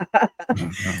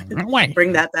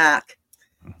 Bring that back.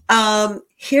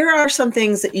 Here are some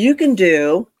things that you can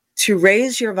do to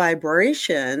raise your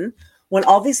vibration when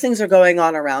all these things are going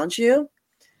on around you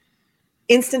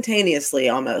instantaneously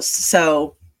almost.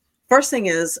 So first thing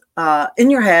is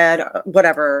in your head,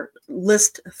 whatever,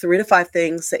 list 3 to 5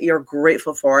 things that you're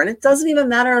grateful for. And it doesn't even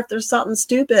matter if there's something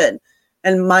stupid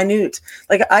and minute.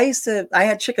 Like I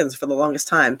had chickens for the longest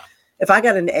time. If I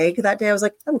got an egg that day, I was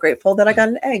like, I'm grateful that I got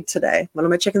an egg today. One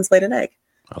of my chickens laid an egg.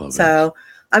 So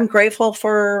I'm grateful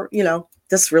for,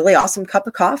 this really awesome cup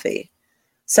of coffee.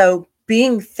 So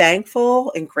being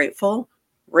thankful and grateful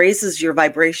raises your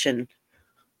vibration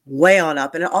way on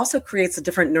up. And it also creates a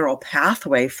different neural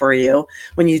pathway for you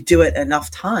when you do it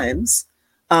enough times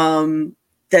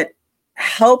that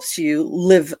helps you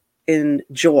live in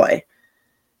joy.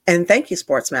 And thank you,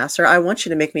 Sportsmaster. I want you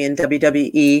to make me in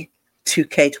WWE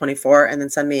 2K24 and then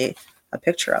send me a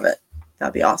picture of it.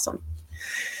 That'd be awesome.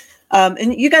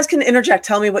 And you guys can interject.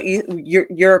 Tell me what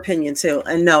your opinion too.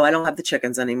 And no, I don't have the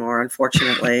chickens anymore,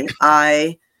 unfortunately.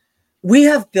 We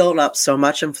have built up so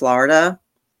much in Florida.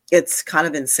 It's kind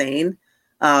of insane,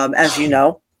 as you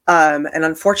know. And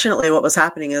unfortunately, what was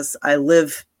happening is I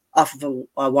live off of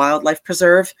a wildlife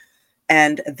preserve,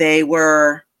 and they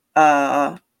were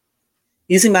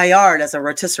using my yard as a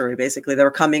rotisserie. Basically, they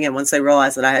were coming in once they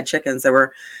realized that I had chickens. They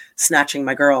were snatching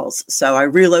my girls. So I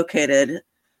relocated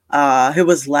who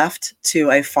was left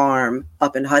to a farm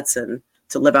up in Hudson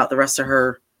to live out the rest of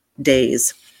her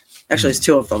days. Actually, it's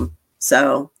 2 of them.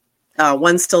 So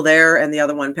one's still there, and the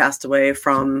other one passed away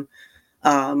from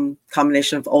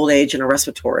combination of old age and a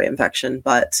respiratory infection.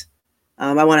 But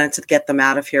I wanted to get them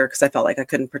out of here because I felt like I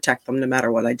couldn't protect them no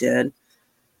matter what I did.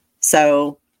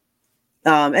 So,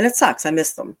 and it sucks. I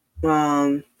miss them.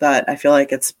 But I feel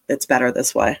like it's better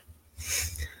this way.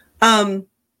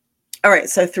 All right,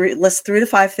 so list 3 to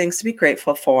 5 things to be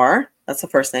grateful for. That's the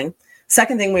first thing.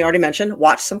 Second thing we already mentioned,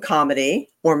 watch some comedy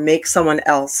or make someone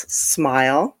else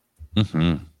smile.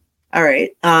 Mm-hmm. All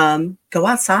right, go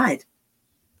outside.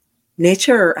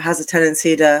 Nature has a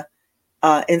tendency to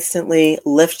instantly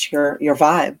lift your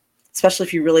vibe, especially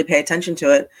if you really pay attention to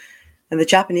it. And the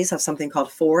Japanese have something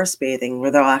called forest bathing,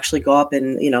 where they'll actually go up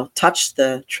and, touch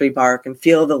the tree bark and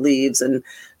feel the leaves and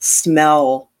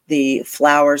smell the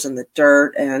flowers and the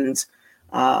dirt and,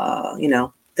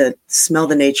 smell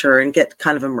the nature and get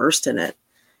kind of immersed in it.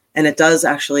 And it does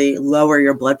actually lower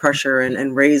your blood pressure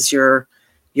and raise your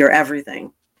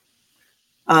everything.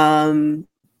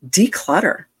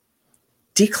 Declutter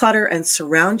and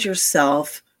surround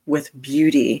yourself with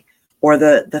beauty or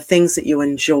the things that you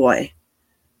enjoy.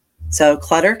 So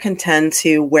clutter can tend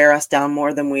to wear us down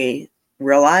more than we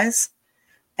realize.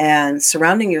 And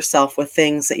surrounding yourself with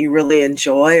things that you really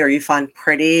enjoy or you find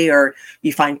pretty or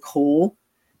you find cool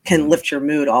can lift your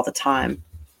mood all the time.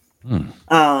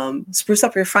 Spruce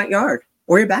up your front yard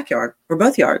or your backyard or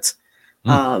both yards.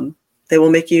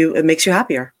 It makes you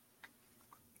happier.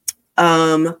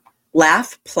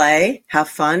 Laugh, play, have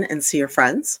fun, and see your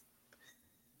friends.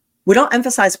 We don't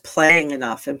emphasize playing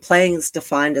enough, and playing is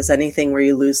defined as anything where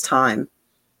you lose time.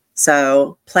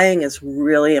 So playing is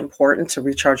really important to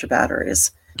recharge your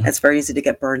batteries. It's very easy to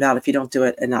get burned out if you don't do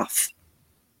it enough.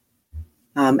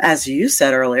 As you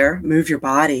said earlier, move your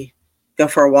body. Go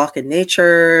for a walk in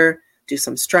nature, do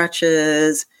some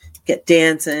stretches, get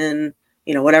dancing,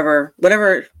 whatever,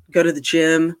 go to the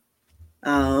gym.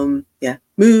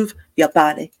 Move your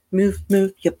body, move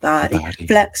your body,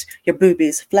 flex your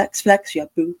boobies, flex your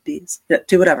boobies.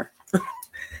 Do whatever.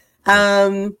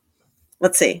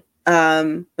 Let's see.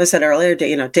 I said earlier,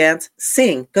 dance,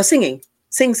 sing, go singing,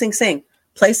 sing.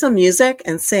 Play some music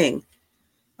and sing.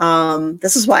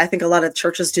 This is why I think a lot of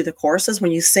churches do the choruses.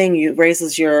 When you sing, it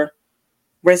raises your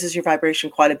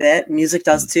vibration quite a bit. Music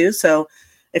does too. So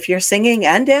if you're singing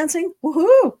and dancing,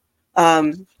 woohoo!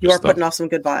 You are putting off some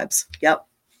good vibes. Yep.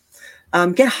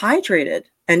 Get hydrated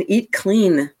and eat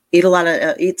clean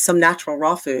eat some natural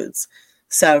raw foods.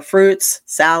 So fruits,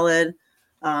 salad,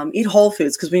 eat whole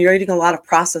foods, because when you're eating a lot of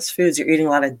processed foods, you're eating a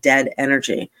lot of dead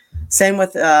energy. Same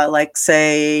with like,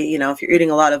 say, if you're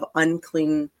eating a lot of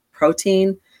unclean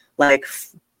protein, like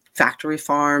factory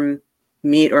farm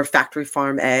meat or factory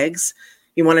farm eggs,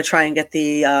 you want to try and get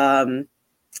the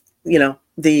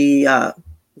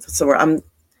what's the word?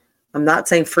 I'm not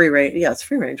saying free range. Yeah, it's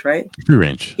free range, right? Free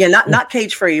range. Yeah, not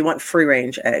cage free. You want free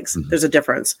range eggs. Mm-hmm. There's a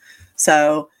difference.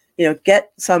 So,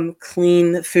 get some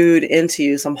clean food into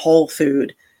you, some whole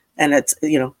food, and it's,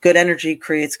 good energy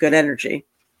creates good energy.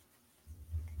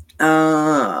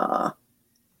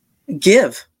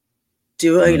 Give,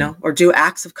 or do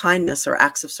acts of kindness or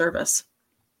acts of service.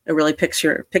 It really picks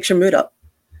your mood up.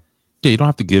 Yeah, you don't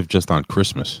have to give just on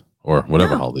Christmas or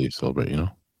whatever holiday you celebrate,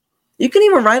 You can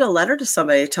even write a letter to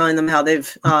somebody telling them how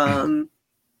they've,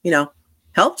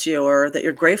 helped you, or that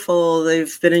you're grateful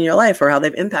they've been in your life, or how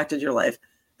they've impacted your life.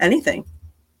 Anything.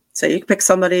 So you can pick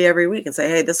somebody every week and say,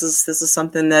 hey, this is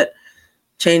something that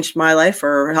changed my life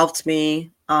or helped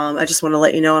me. I just want to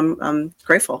let you know I'm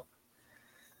grateful.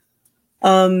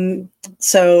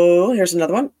 So here's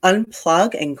another one.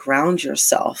 Unplug and ground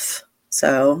yourself.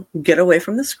 So get away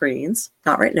from the screens.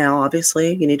 Not right now,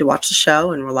 obviously. You need to watch the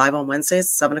show, and we're live on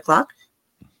Wednesdays at 7:00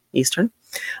 Eastern.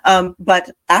 But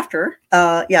after,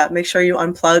 make sure you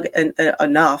unplug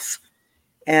enough.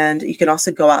 And you can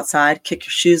also go outside, kick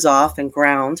your shoes off, and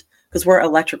ground, because we're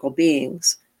electrical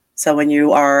beings. So when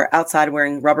you are outside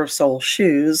wearing rubber sole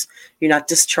shoes, you're not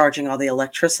discharging all the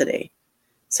electricity.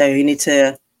 So you need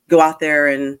to go out there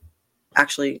and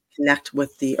actually connect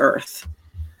with the earth.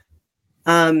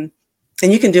 And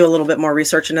you can do a little bit more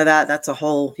research into that. That's a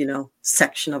whole,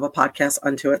 section of a podcast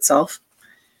unto itself.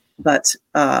 But,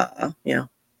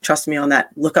 trust me on that.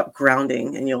 Look up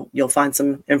grounding, and you'll find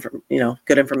some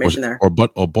good information there. Or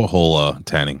butthole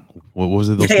tanning. What was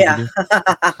it? Yeah.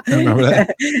 Remember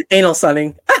that? Anal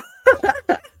sunning.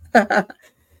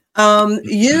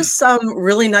 Use some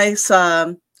really nice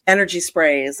energy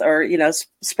sprays, or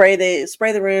spray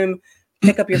the room.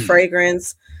 Pick up your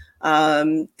fragrance.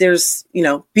 There's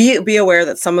be aware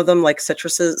that some of them, like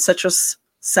citrus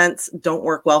scents, don't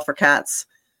work well for cats.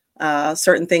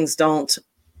 Certain things don't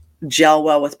gel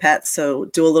well with pets, so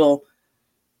do a little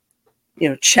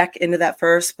check into that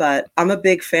first. But I'm a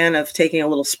big fan of taking a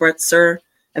little spritzer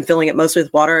and filling it mostly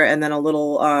with water, and then a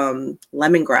little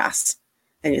lemongrass,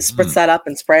 and you spritz that up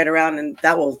and spray it around, and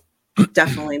that will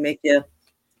definitely make you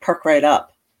perk right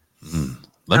up.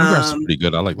 Lemongrass is pretty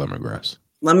good. I like lemongrass.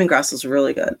 Lemongrass is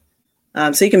really good.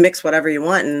 So you can mix whatever you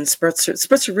want and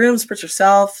spritz your room, spritz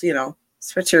yourself,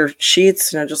 spritz your sheets,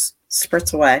 just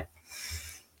spritz away.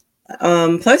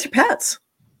 Play with your pets.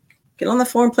 Get on the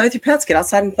floor and play with your pets. Get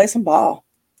outside and play some ball.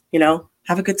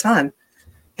 Have a good time.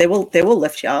 They will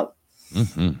lift you up.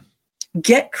 Mm-hmm.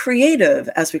 Get creative,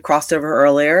 as we crossed over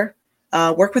earlier.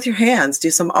 Work with your hands.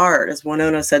 Do some art. As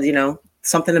Winona said,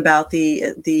 something about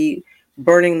the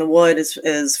burning the wood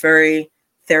is very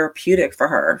therapeutic for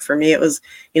her. For me, it was,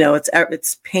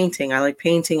 it's painting. I like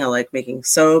painting. I like making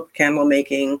soap, candle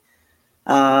making,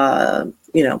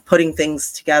 putting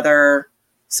things together.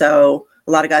 So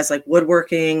a lot of guys like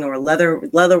woodworking or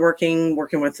leatherworking,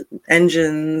 working with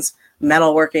engines,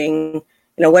 metalworking,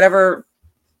 whatever.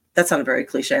 That sounded very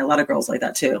cliche. A lot of girls like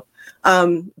that too.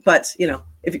 But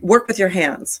if you work with your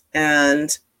hands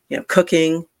and,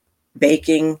 cooking,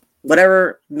 baking,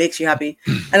 whatever makes you happy.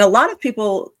 And a lot of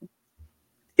people,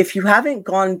 if you haven't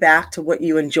gone back to what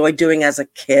you enjoyed doing as a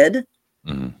kid,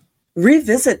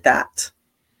 revisit that.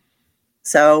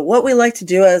 So what we like to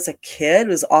do as a kid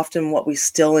was often what we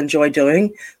still enjoy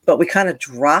doing, but we kind of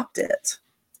dropped it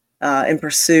in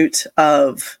pursuit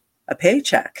of a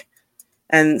paycheck.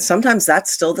 And sometimes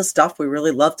that's still the stuff we really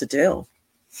love to do.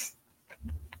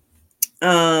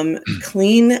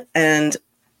 Clean and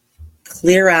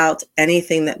clear out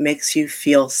anything that makes you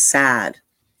feel sad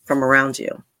from around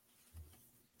you.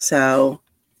 So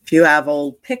if you have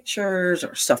old pictures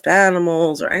or stuffed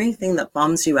animals or anything that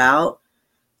bums you out,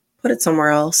 put it somewhere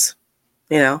else,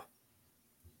 clear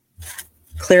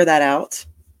that out.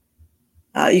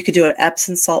 You could do an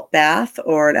Epsom salt bath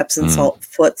or an Epsom salt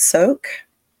foot soak.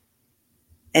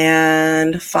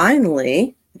 And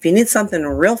finally, if you need something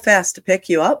real fast to pick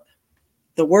you up,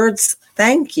 the words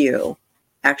thank you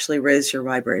actually raise your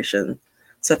vibration.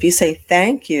 So if you say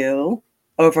thank you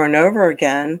over and over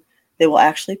again, they will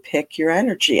actually pick your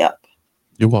energy up.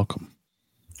 You're welcome.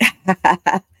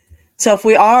 So if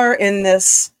we are in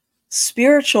this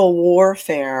spiritual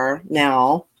warfare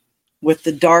now with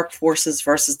the dark forces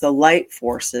versus the light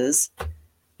forces,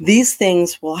 these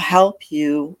things will help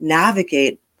you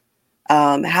navigate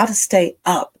how to stay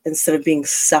up instead of being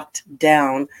sucked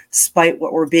down, despite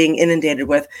what we're being inundated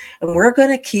with. And we're going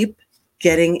to keep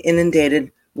getting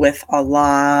inundated with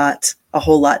a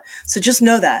whole lot. So just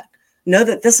know that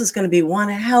this is going to be one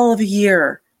hell of a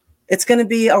year. It's going to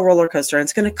be a roller coaster. And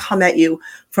it's going to come at you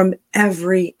from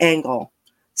every angle.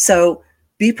 So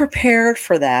be prepared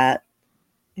for that.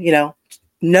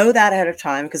 Know that ahead of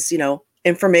time, because,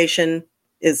 information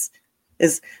is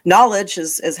knowledge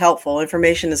is helpful.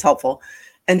 Information is helpful.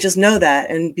 And just know that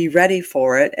and be ready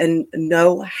for it and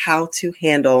know how to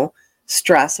handle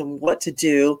stress and what to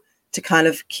do to kind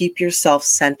of keep yourself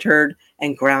centered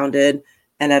and grounded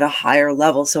and at a higher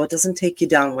level so it doesn't take you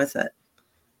down with it.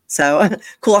 So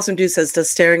Cool Awesome Dude says, does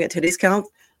staring at titties count?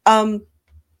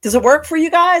 Does it work for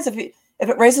you guys? If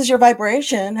it raises your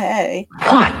vibration, hey.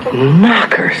 What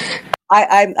knockers?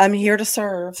 I'm here to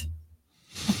serve.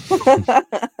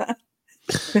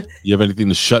 You have anything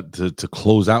to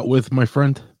close out with, my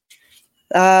friend?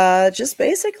 Just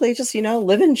basically,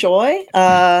 live in joy.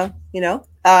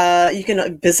 You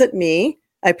can visit me.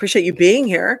 I appreciate you being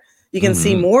here. You can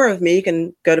see more of me. You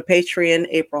can go to Patreon,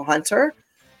 April Hunter.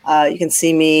 You can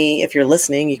see me if you're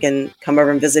listening. You can come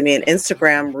over and visit me on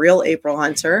Instagram, Real April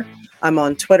Hunter. I'm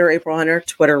on Twitter, April Hunter,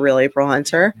 Twitter, Real April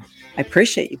Hunter. I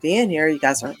appreciate you being here. You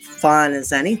guys are fun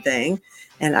as anything.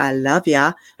 And I love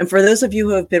ya. And for those of you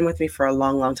who have been with me for a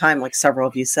long, long time, like several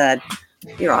of you said,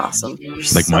 you're awesome. You're like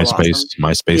so MySpace, awesome.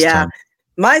 MySpace Yeah. time.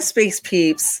 MySpace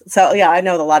peeps. So yeah, I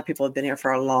know that a lot of people have been here for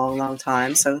a long, long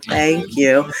time. So thank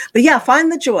you. But yeah,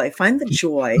 find the joy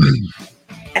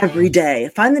every day.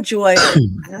 Find the joy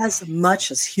as much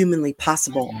as humanly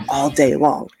possible all day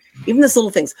long. Even those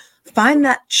little things. Find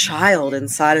that child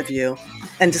inside of you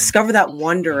and discover that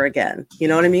wonder again. You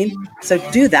know what I mean? So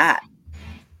do that.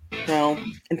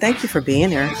 And thank you for being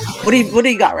here. What do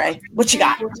you got, Ray? What you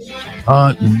got?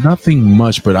 Nothing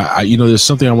much, but I there's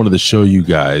something I wanted to show you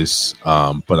guys.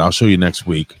 But I'll show you next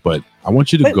week. But I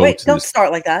want you to go. Wait, don't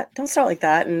start like that. Don't start like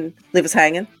that and leave us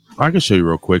hanging. I can show you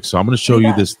real quick. So I'm going to show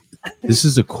you this. This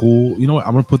is a cool. You know what?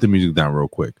 I'm going to put the music down real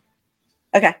quick.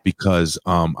 Okay. Because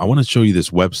I want to show you this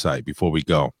website before we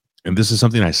go. And this is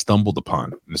something I stumbled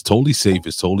upon. It's totally safe.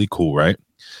 It's totally cool, right?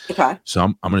 Okay. So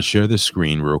I'm going to share this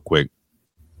screen real quick.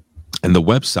 And the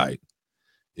website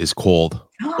is called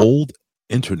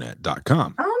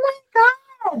oldinternet.com. Oh my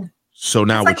God. So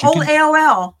now it's like old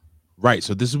AOL. Right.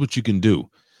 So this is what you can do.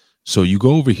 So you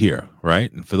go over here,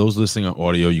 right? And for those listening on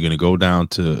audio, you're going to go down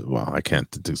to, well, I can't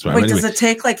describe. Wait, does it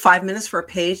take like 5 minutes for a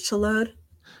page to load?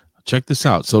 Check this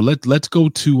out. So let's go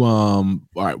to all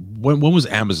right. When was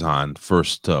Amazon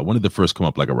first? When did the first come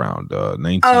up? Like around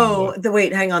 19?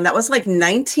 Wait, hang on. That was like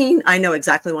 19. I know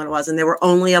exactly when it was, and they were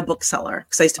only a bookseller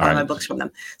because I used to buy my books from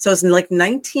them. So it's like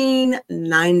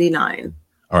 1999.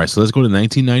 All right, so let's go to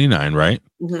 1999, right?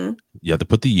 Mm-hmm. You have to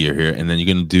put the year here, and then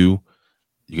you're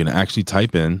gonna actually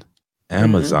type in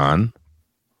Amazon,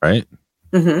 right?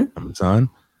 Mm-hmm.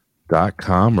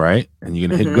 Amazon.com, right? And you're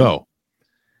gonna hit go.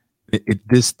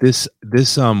 This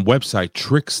website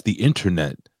tricks the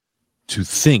internet to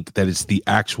think that it's the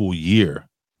actual year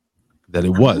that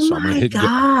it was. So I'm gonna hit go.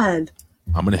 I'm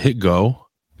gonna hit go,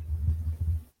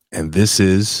 and this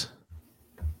is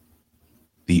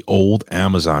the old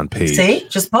Amazon page. See,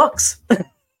 just books. Look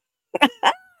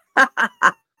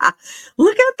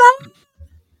at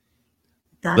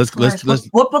that.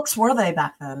 What books were they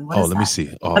back then? Let me see.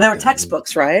 They were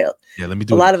textbooks, right? Yeah, let me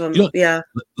do a lot of them. Yeah.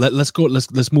 Let's go.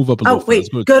 Let's move up a little. Wait.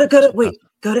 Go to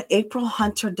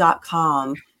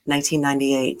aprilhunter.com,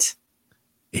 1998.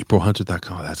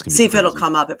 Aprilhunter.com. That's gonna see if it'll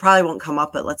come up. It probably won't come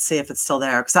up, but let's see if it's still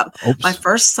there. Because my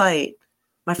first site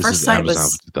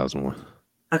was 2001.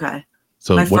 Okay.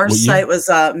 So my first site was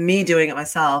me doing it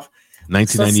myself.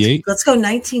 1998. So let's go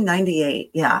 1998.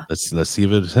 Yeah. Let's see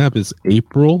if it happens.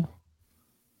 April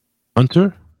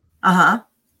Hunter.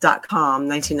 .com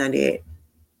 1998.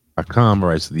 .com. All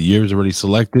right. So the year is already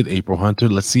selected. April Hunter.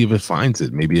 Let's see if it finds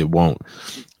it. Maybe it won't.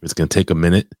 It's gonna take a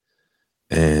minute.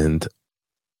 And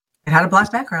it had a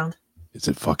black background. Is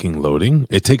it fucking loading?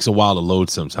 It takes a while to load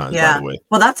sometimes. Yeah. By the way.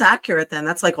 Well, that's accurate then.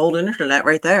 That's like old internet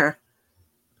right there.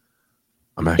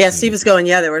 Yeah, Steve is going,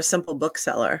 they were a simple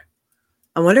bookseller.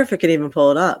 I wonder if it could even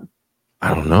pull it up.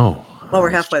 I don't know. Well,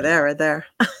 we're halfway there, right there.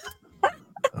 I'm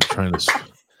trying to.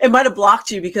 It might have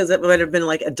blocked you because it might have been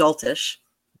like adultish.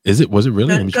 Was it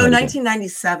really? Go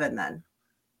 1997 then.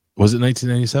 Was it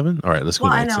 1997? All right, let's go.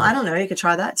 Well, I know. I don't know. You could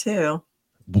try that too.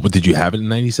 But did you have it in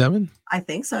 97? I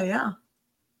think so. Yeah.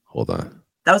 Hold on.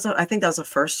 I think that was the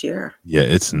first year. Yeah,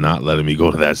 it's not letting me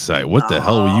go to that site. What the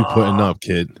hell were you putting up,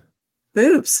 kid?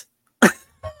 Boobs.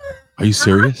 Are you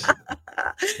serious?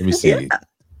 Let me see. Yeah.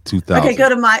 2000. Okay, go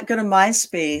to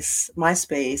MySpace.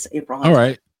 MySpace, April Hunter. All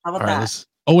right. How about that?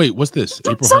 Oh wait, what's this?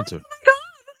 April Hunter. Oh my God.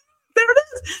 There it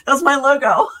is. That's my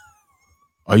logo.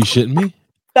 Are you shitting me?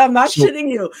 I'm not shitting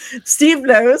you. Steve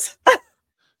knows.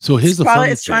 So here's the funny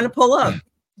thing. It's trying to pull up.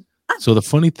 So the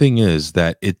funny thing is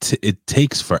that it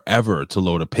takes forever to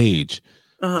load a page,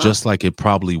 just like it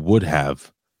probably would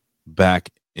have back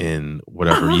in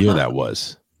whatever year that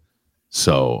was.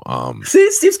 So see,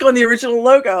 Steve's going the original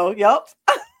logo. Yep.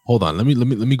 Hold on, let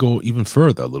me go even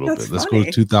further a little bit. Let's go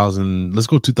to 2000. Let's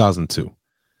go 2002.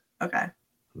 Okay.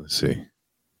 Let's see.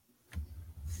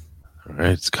 All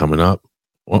right, it's coming up.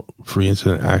 Well, free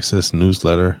internet access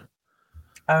newsletter.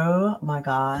 Oh my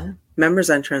God. Members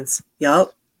entrance.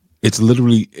 Yep. It's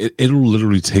literally it'll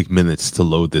literally take minutes to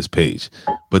load this page,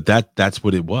 but that's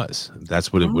what it was.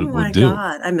 That's what it would do. Oh my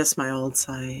God, I miss my old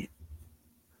site.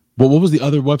 Well, what was the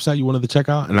other website you wanted to check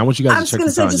out? And I want you guys to check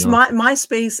this out. I was going to say just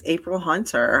MySpace April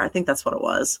Hunter. I think that's what it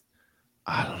was.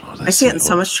 I don't know. I see it in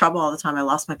so much trouble all the time. I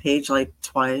lost my page like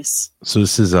twice. So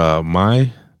this is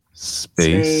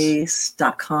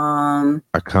MySpace.com.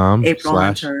 April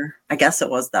Hunter. I guess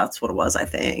that's what it was, I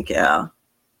think. Yeah.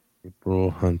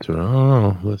 April Hunter.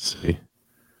 Oh, let's see.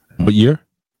 What year?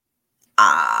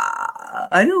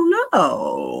 I don't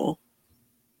know.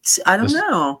 Let's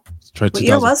try what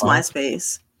year was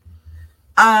MySpace?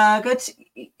 Go to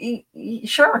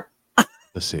sure.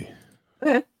 Let's see.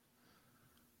 Okay.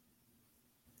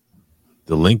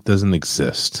 The link doesn't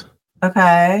exist.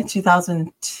 Okay,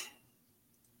 2000.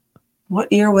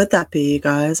 What year would that be, you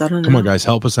guys? I don't know. Come on, guys,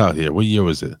 help us out here. What year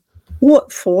was it?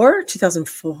 What,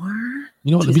 2004?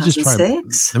 You know what? Let me just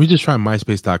try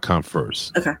MySpace.com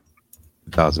first. Okay.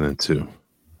 2002.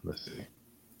 Let's see.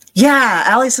 Yeah,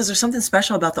 Allie says there's something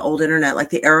special about the old internet. Like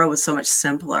the era was so much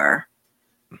simpler.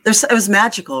 It was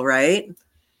magical, right?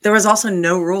 There was also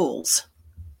no rules.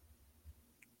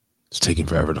 It's taking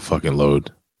forever to fucking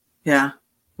load. Yeah.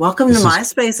 Welcome to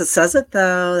MySpace. It says it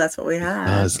though. That's what we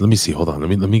have. Let me see. Hold on.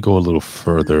 Let me go a little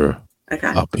further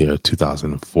up here.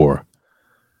 2004.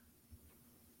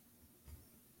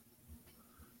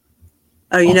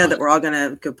 Oh, you know that we're all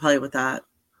gonna go play with that.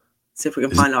 See if we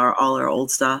can find all our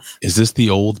old stuff. Is this the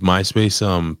old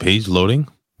MySpace page loading?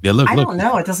 Yeah, look. I don't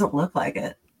know. It doesn't look like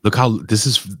it. Look how this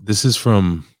is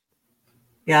from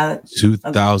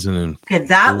 2000. Okay,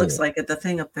 that looks like it. The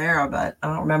thing up there, but I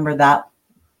don't remember that.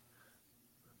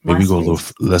 Maybe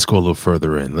let's go a little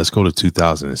further in. Let's go to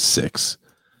 2006.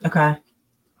 Okay.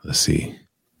 Let's see.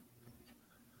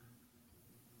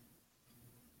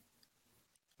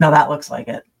 No, that looks like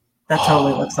it. That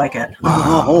totally looks like it.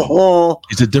 Wow.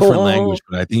 It's a different language,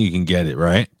 but I think you can get it,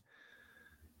 right?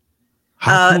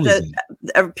 How cool is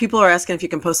it? People are asking if you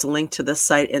can post a link to this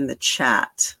site in the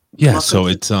chat. Yeah, so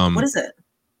it's what is it?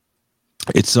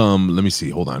 It's let me see.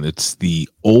 Hold on. It's the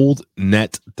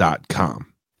oldnet.com.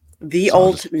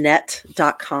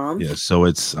 Theoldnet.com. Yeah, so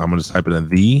I'm gonna type it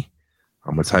in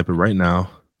I'm gonna type it right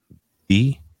now.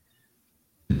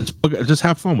 Just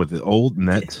have fun with it.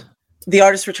 Oldnet. The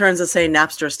artist returns to say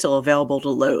Napster is still available to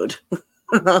load.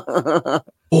 Oh,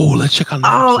 let's check out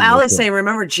Napster. Oh, Alice saying,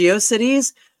 remember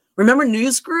GeoCities? Remember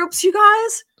news groups, you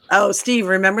guys? Oh, Steve,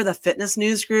 remember the fitness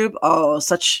news group? Oh,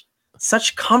 such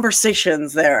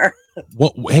conversations there.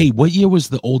 What year was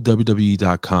the old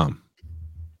WWE.com?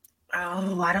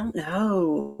 Oh, I don't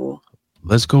know.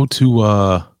 Let's go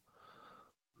to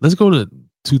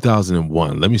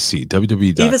 2001. Let me see.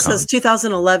 WWE.com. Eva says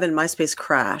 2011 MySpace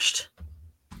crashed.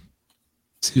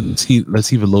 Let's see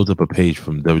if it loads up a page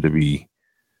from WWE.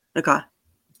 Okay.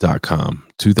 .com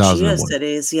 2001.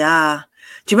 GeoCities, yeah.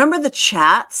 Do you remember the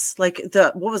chats? Like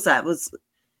what was that? It was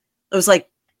like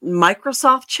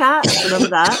Microsoft Chat. Remember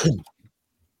that?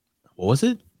 What was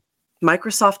it?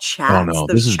 Microsoft Chats. Oh, no.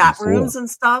 Those chat rooms and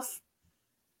stuff.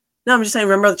 No, I'm just saying,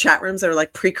 remember the chat rooms that were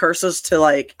like precursors to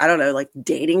like, I don't know, like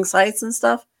dating sites and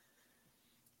stuff?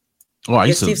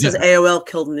 Oh, Steve says AOL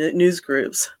killed news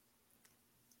groups.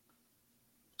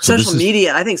 So social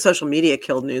media. I think social media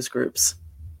killed news groups.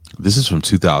 This is from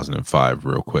 2005,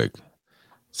 real quick.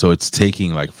 So it's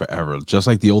taking like forever. Just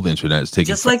like the old internet, it's taking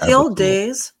just like the old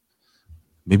days.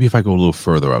 Maybe if I go a little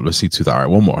further up, let's see. All right,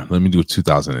 one more. Let me do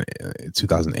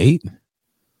 2008.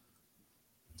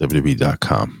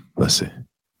 WWE.com. Let's see.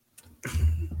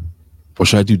 Or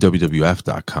should I do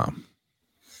WWF.com?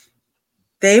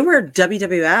 They were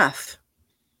WWF.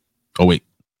 Oh, wait.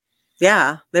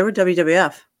 Yeah, they were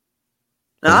WWF.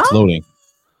 It's loading.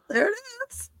 There it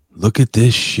is. Look at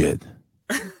this shit.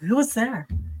 Who was there?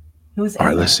 Who was All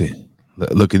right, let's see.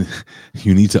 Look at,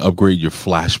 you need to upgrade your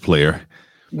Flash player.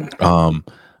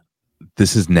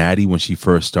 This is Natty when she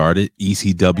first started.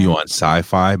 ECW on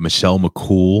Sci-Fi. Michelle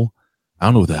McCool. I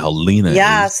don't know what the hell Lena is.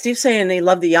 Yeah, Steve's saying he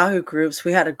loved the Yahoo groups.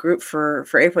 We had a group for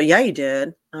April. Yeah, you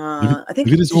did. I think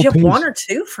did you have one or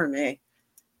two for me?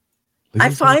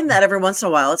 I find that every once in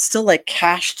a while. It's still like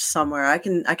cached somewhere. I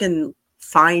can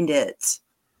find it.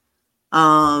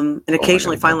 And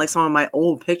occasionally find like some of my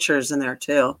old pictures in there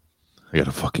too. I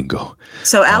gotta fucking go.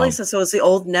 So Allie says, so is the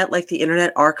old net like the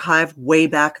Internet Archive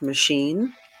Wayback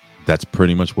Machine? That's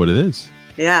pretty much what it is.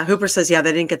 Yeah, Hooper says, yeah,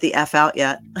 they didn't get the F out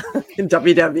yet in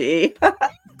WWE.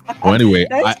 Well, anyway,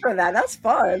 thanks for that. That's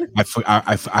fun.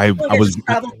 I was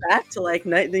traveled back to like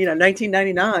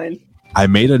 1999. I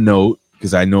made a note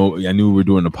because I knew we were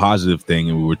doing a positive thing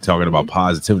and we were talking about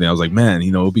positivity. I was like, man,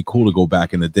 it'd be cool to go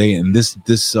back in the day. And this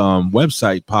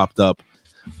website popped up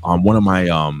on one of my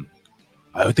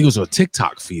I think it was a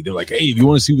TikTok feed. They're like, hey, if you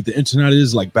want to see what the internet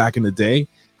is like back in the day.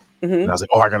 And I was like,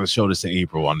 I got to show this to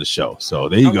April on the show. So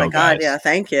there you go, guys. Yeah,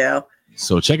 thank you.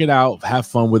 So check it out. Have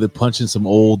fun with it. Punch in some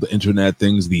old internet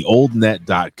things,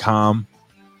 theoldnet.com,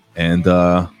 and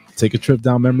take a trip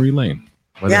down memory lane.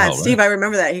 Steve, right? I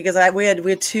remember that because we had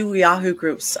two Yahoo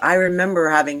groups. I remember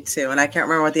having two, and I can't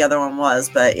remember what the other one was,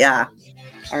 but yeah,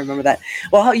 I remember that.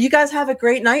 Well, you guys have a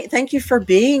great night. Thank you for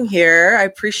being here. I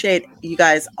appreciate you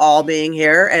guys all being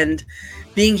here and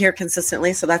being here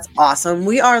consistently. So that's awesome.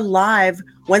 We are live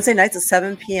Wednesday nights at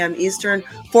 7 p.m. Eastern,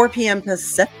 4 p.m.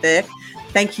 Pacific.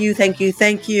 Thank you, thank you,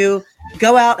 thank you.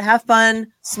 Go out, have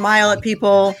fun, smile at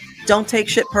people. Don't take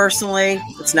shit personally.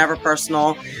 It's never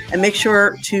personal. And make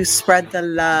sure to spread the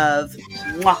love.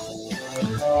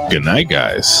 Mwah. Good night,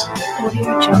 guys.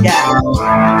 Yeah.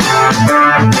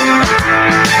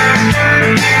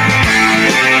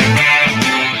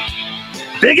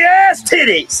 Big ass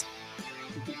titties.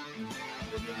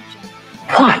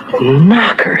 What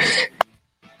knockers.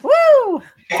 Woo!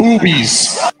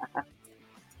 Boobies.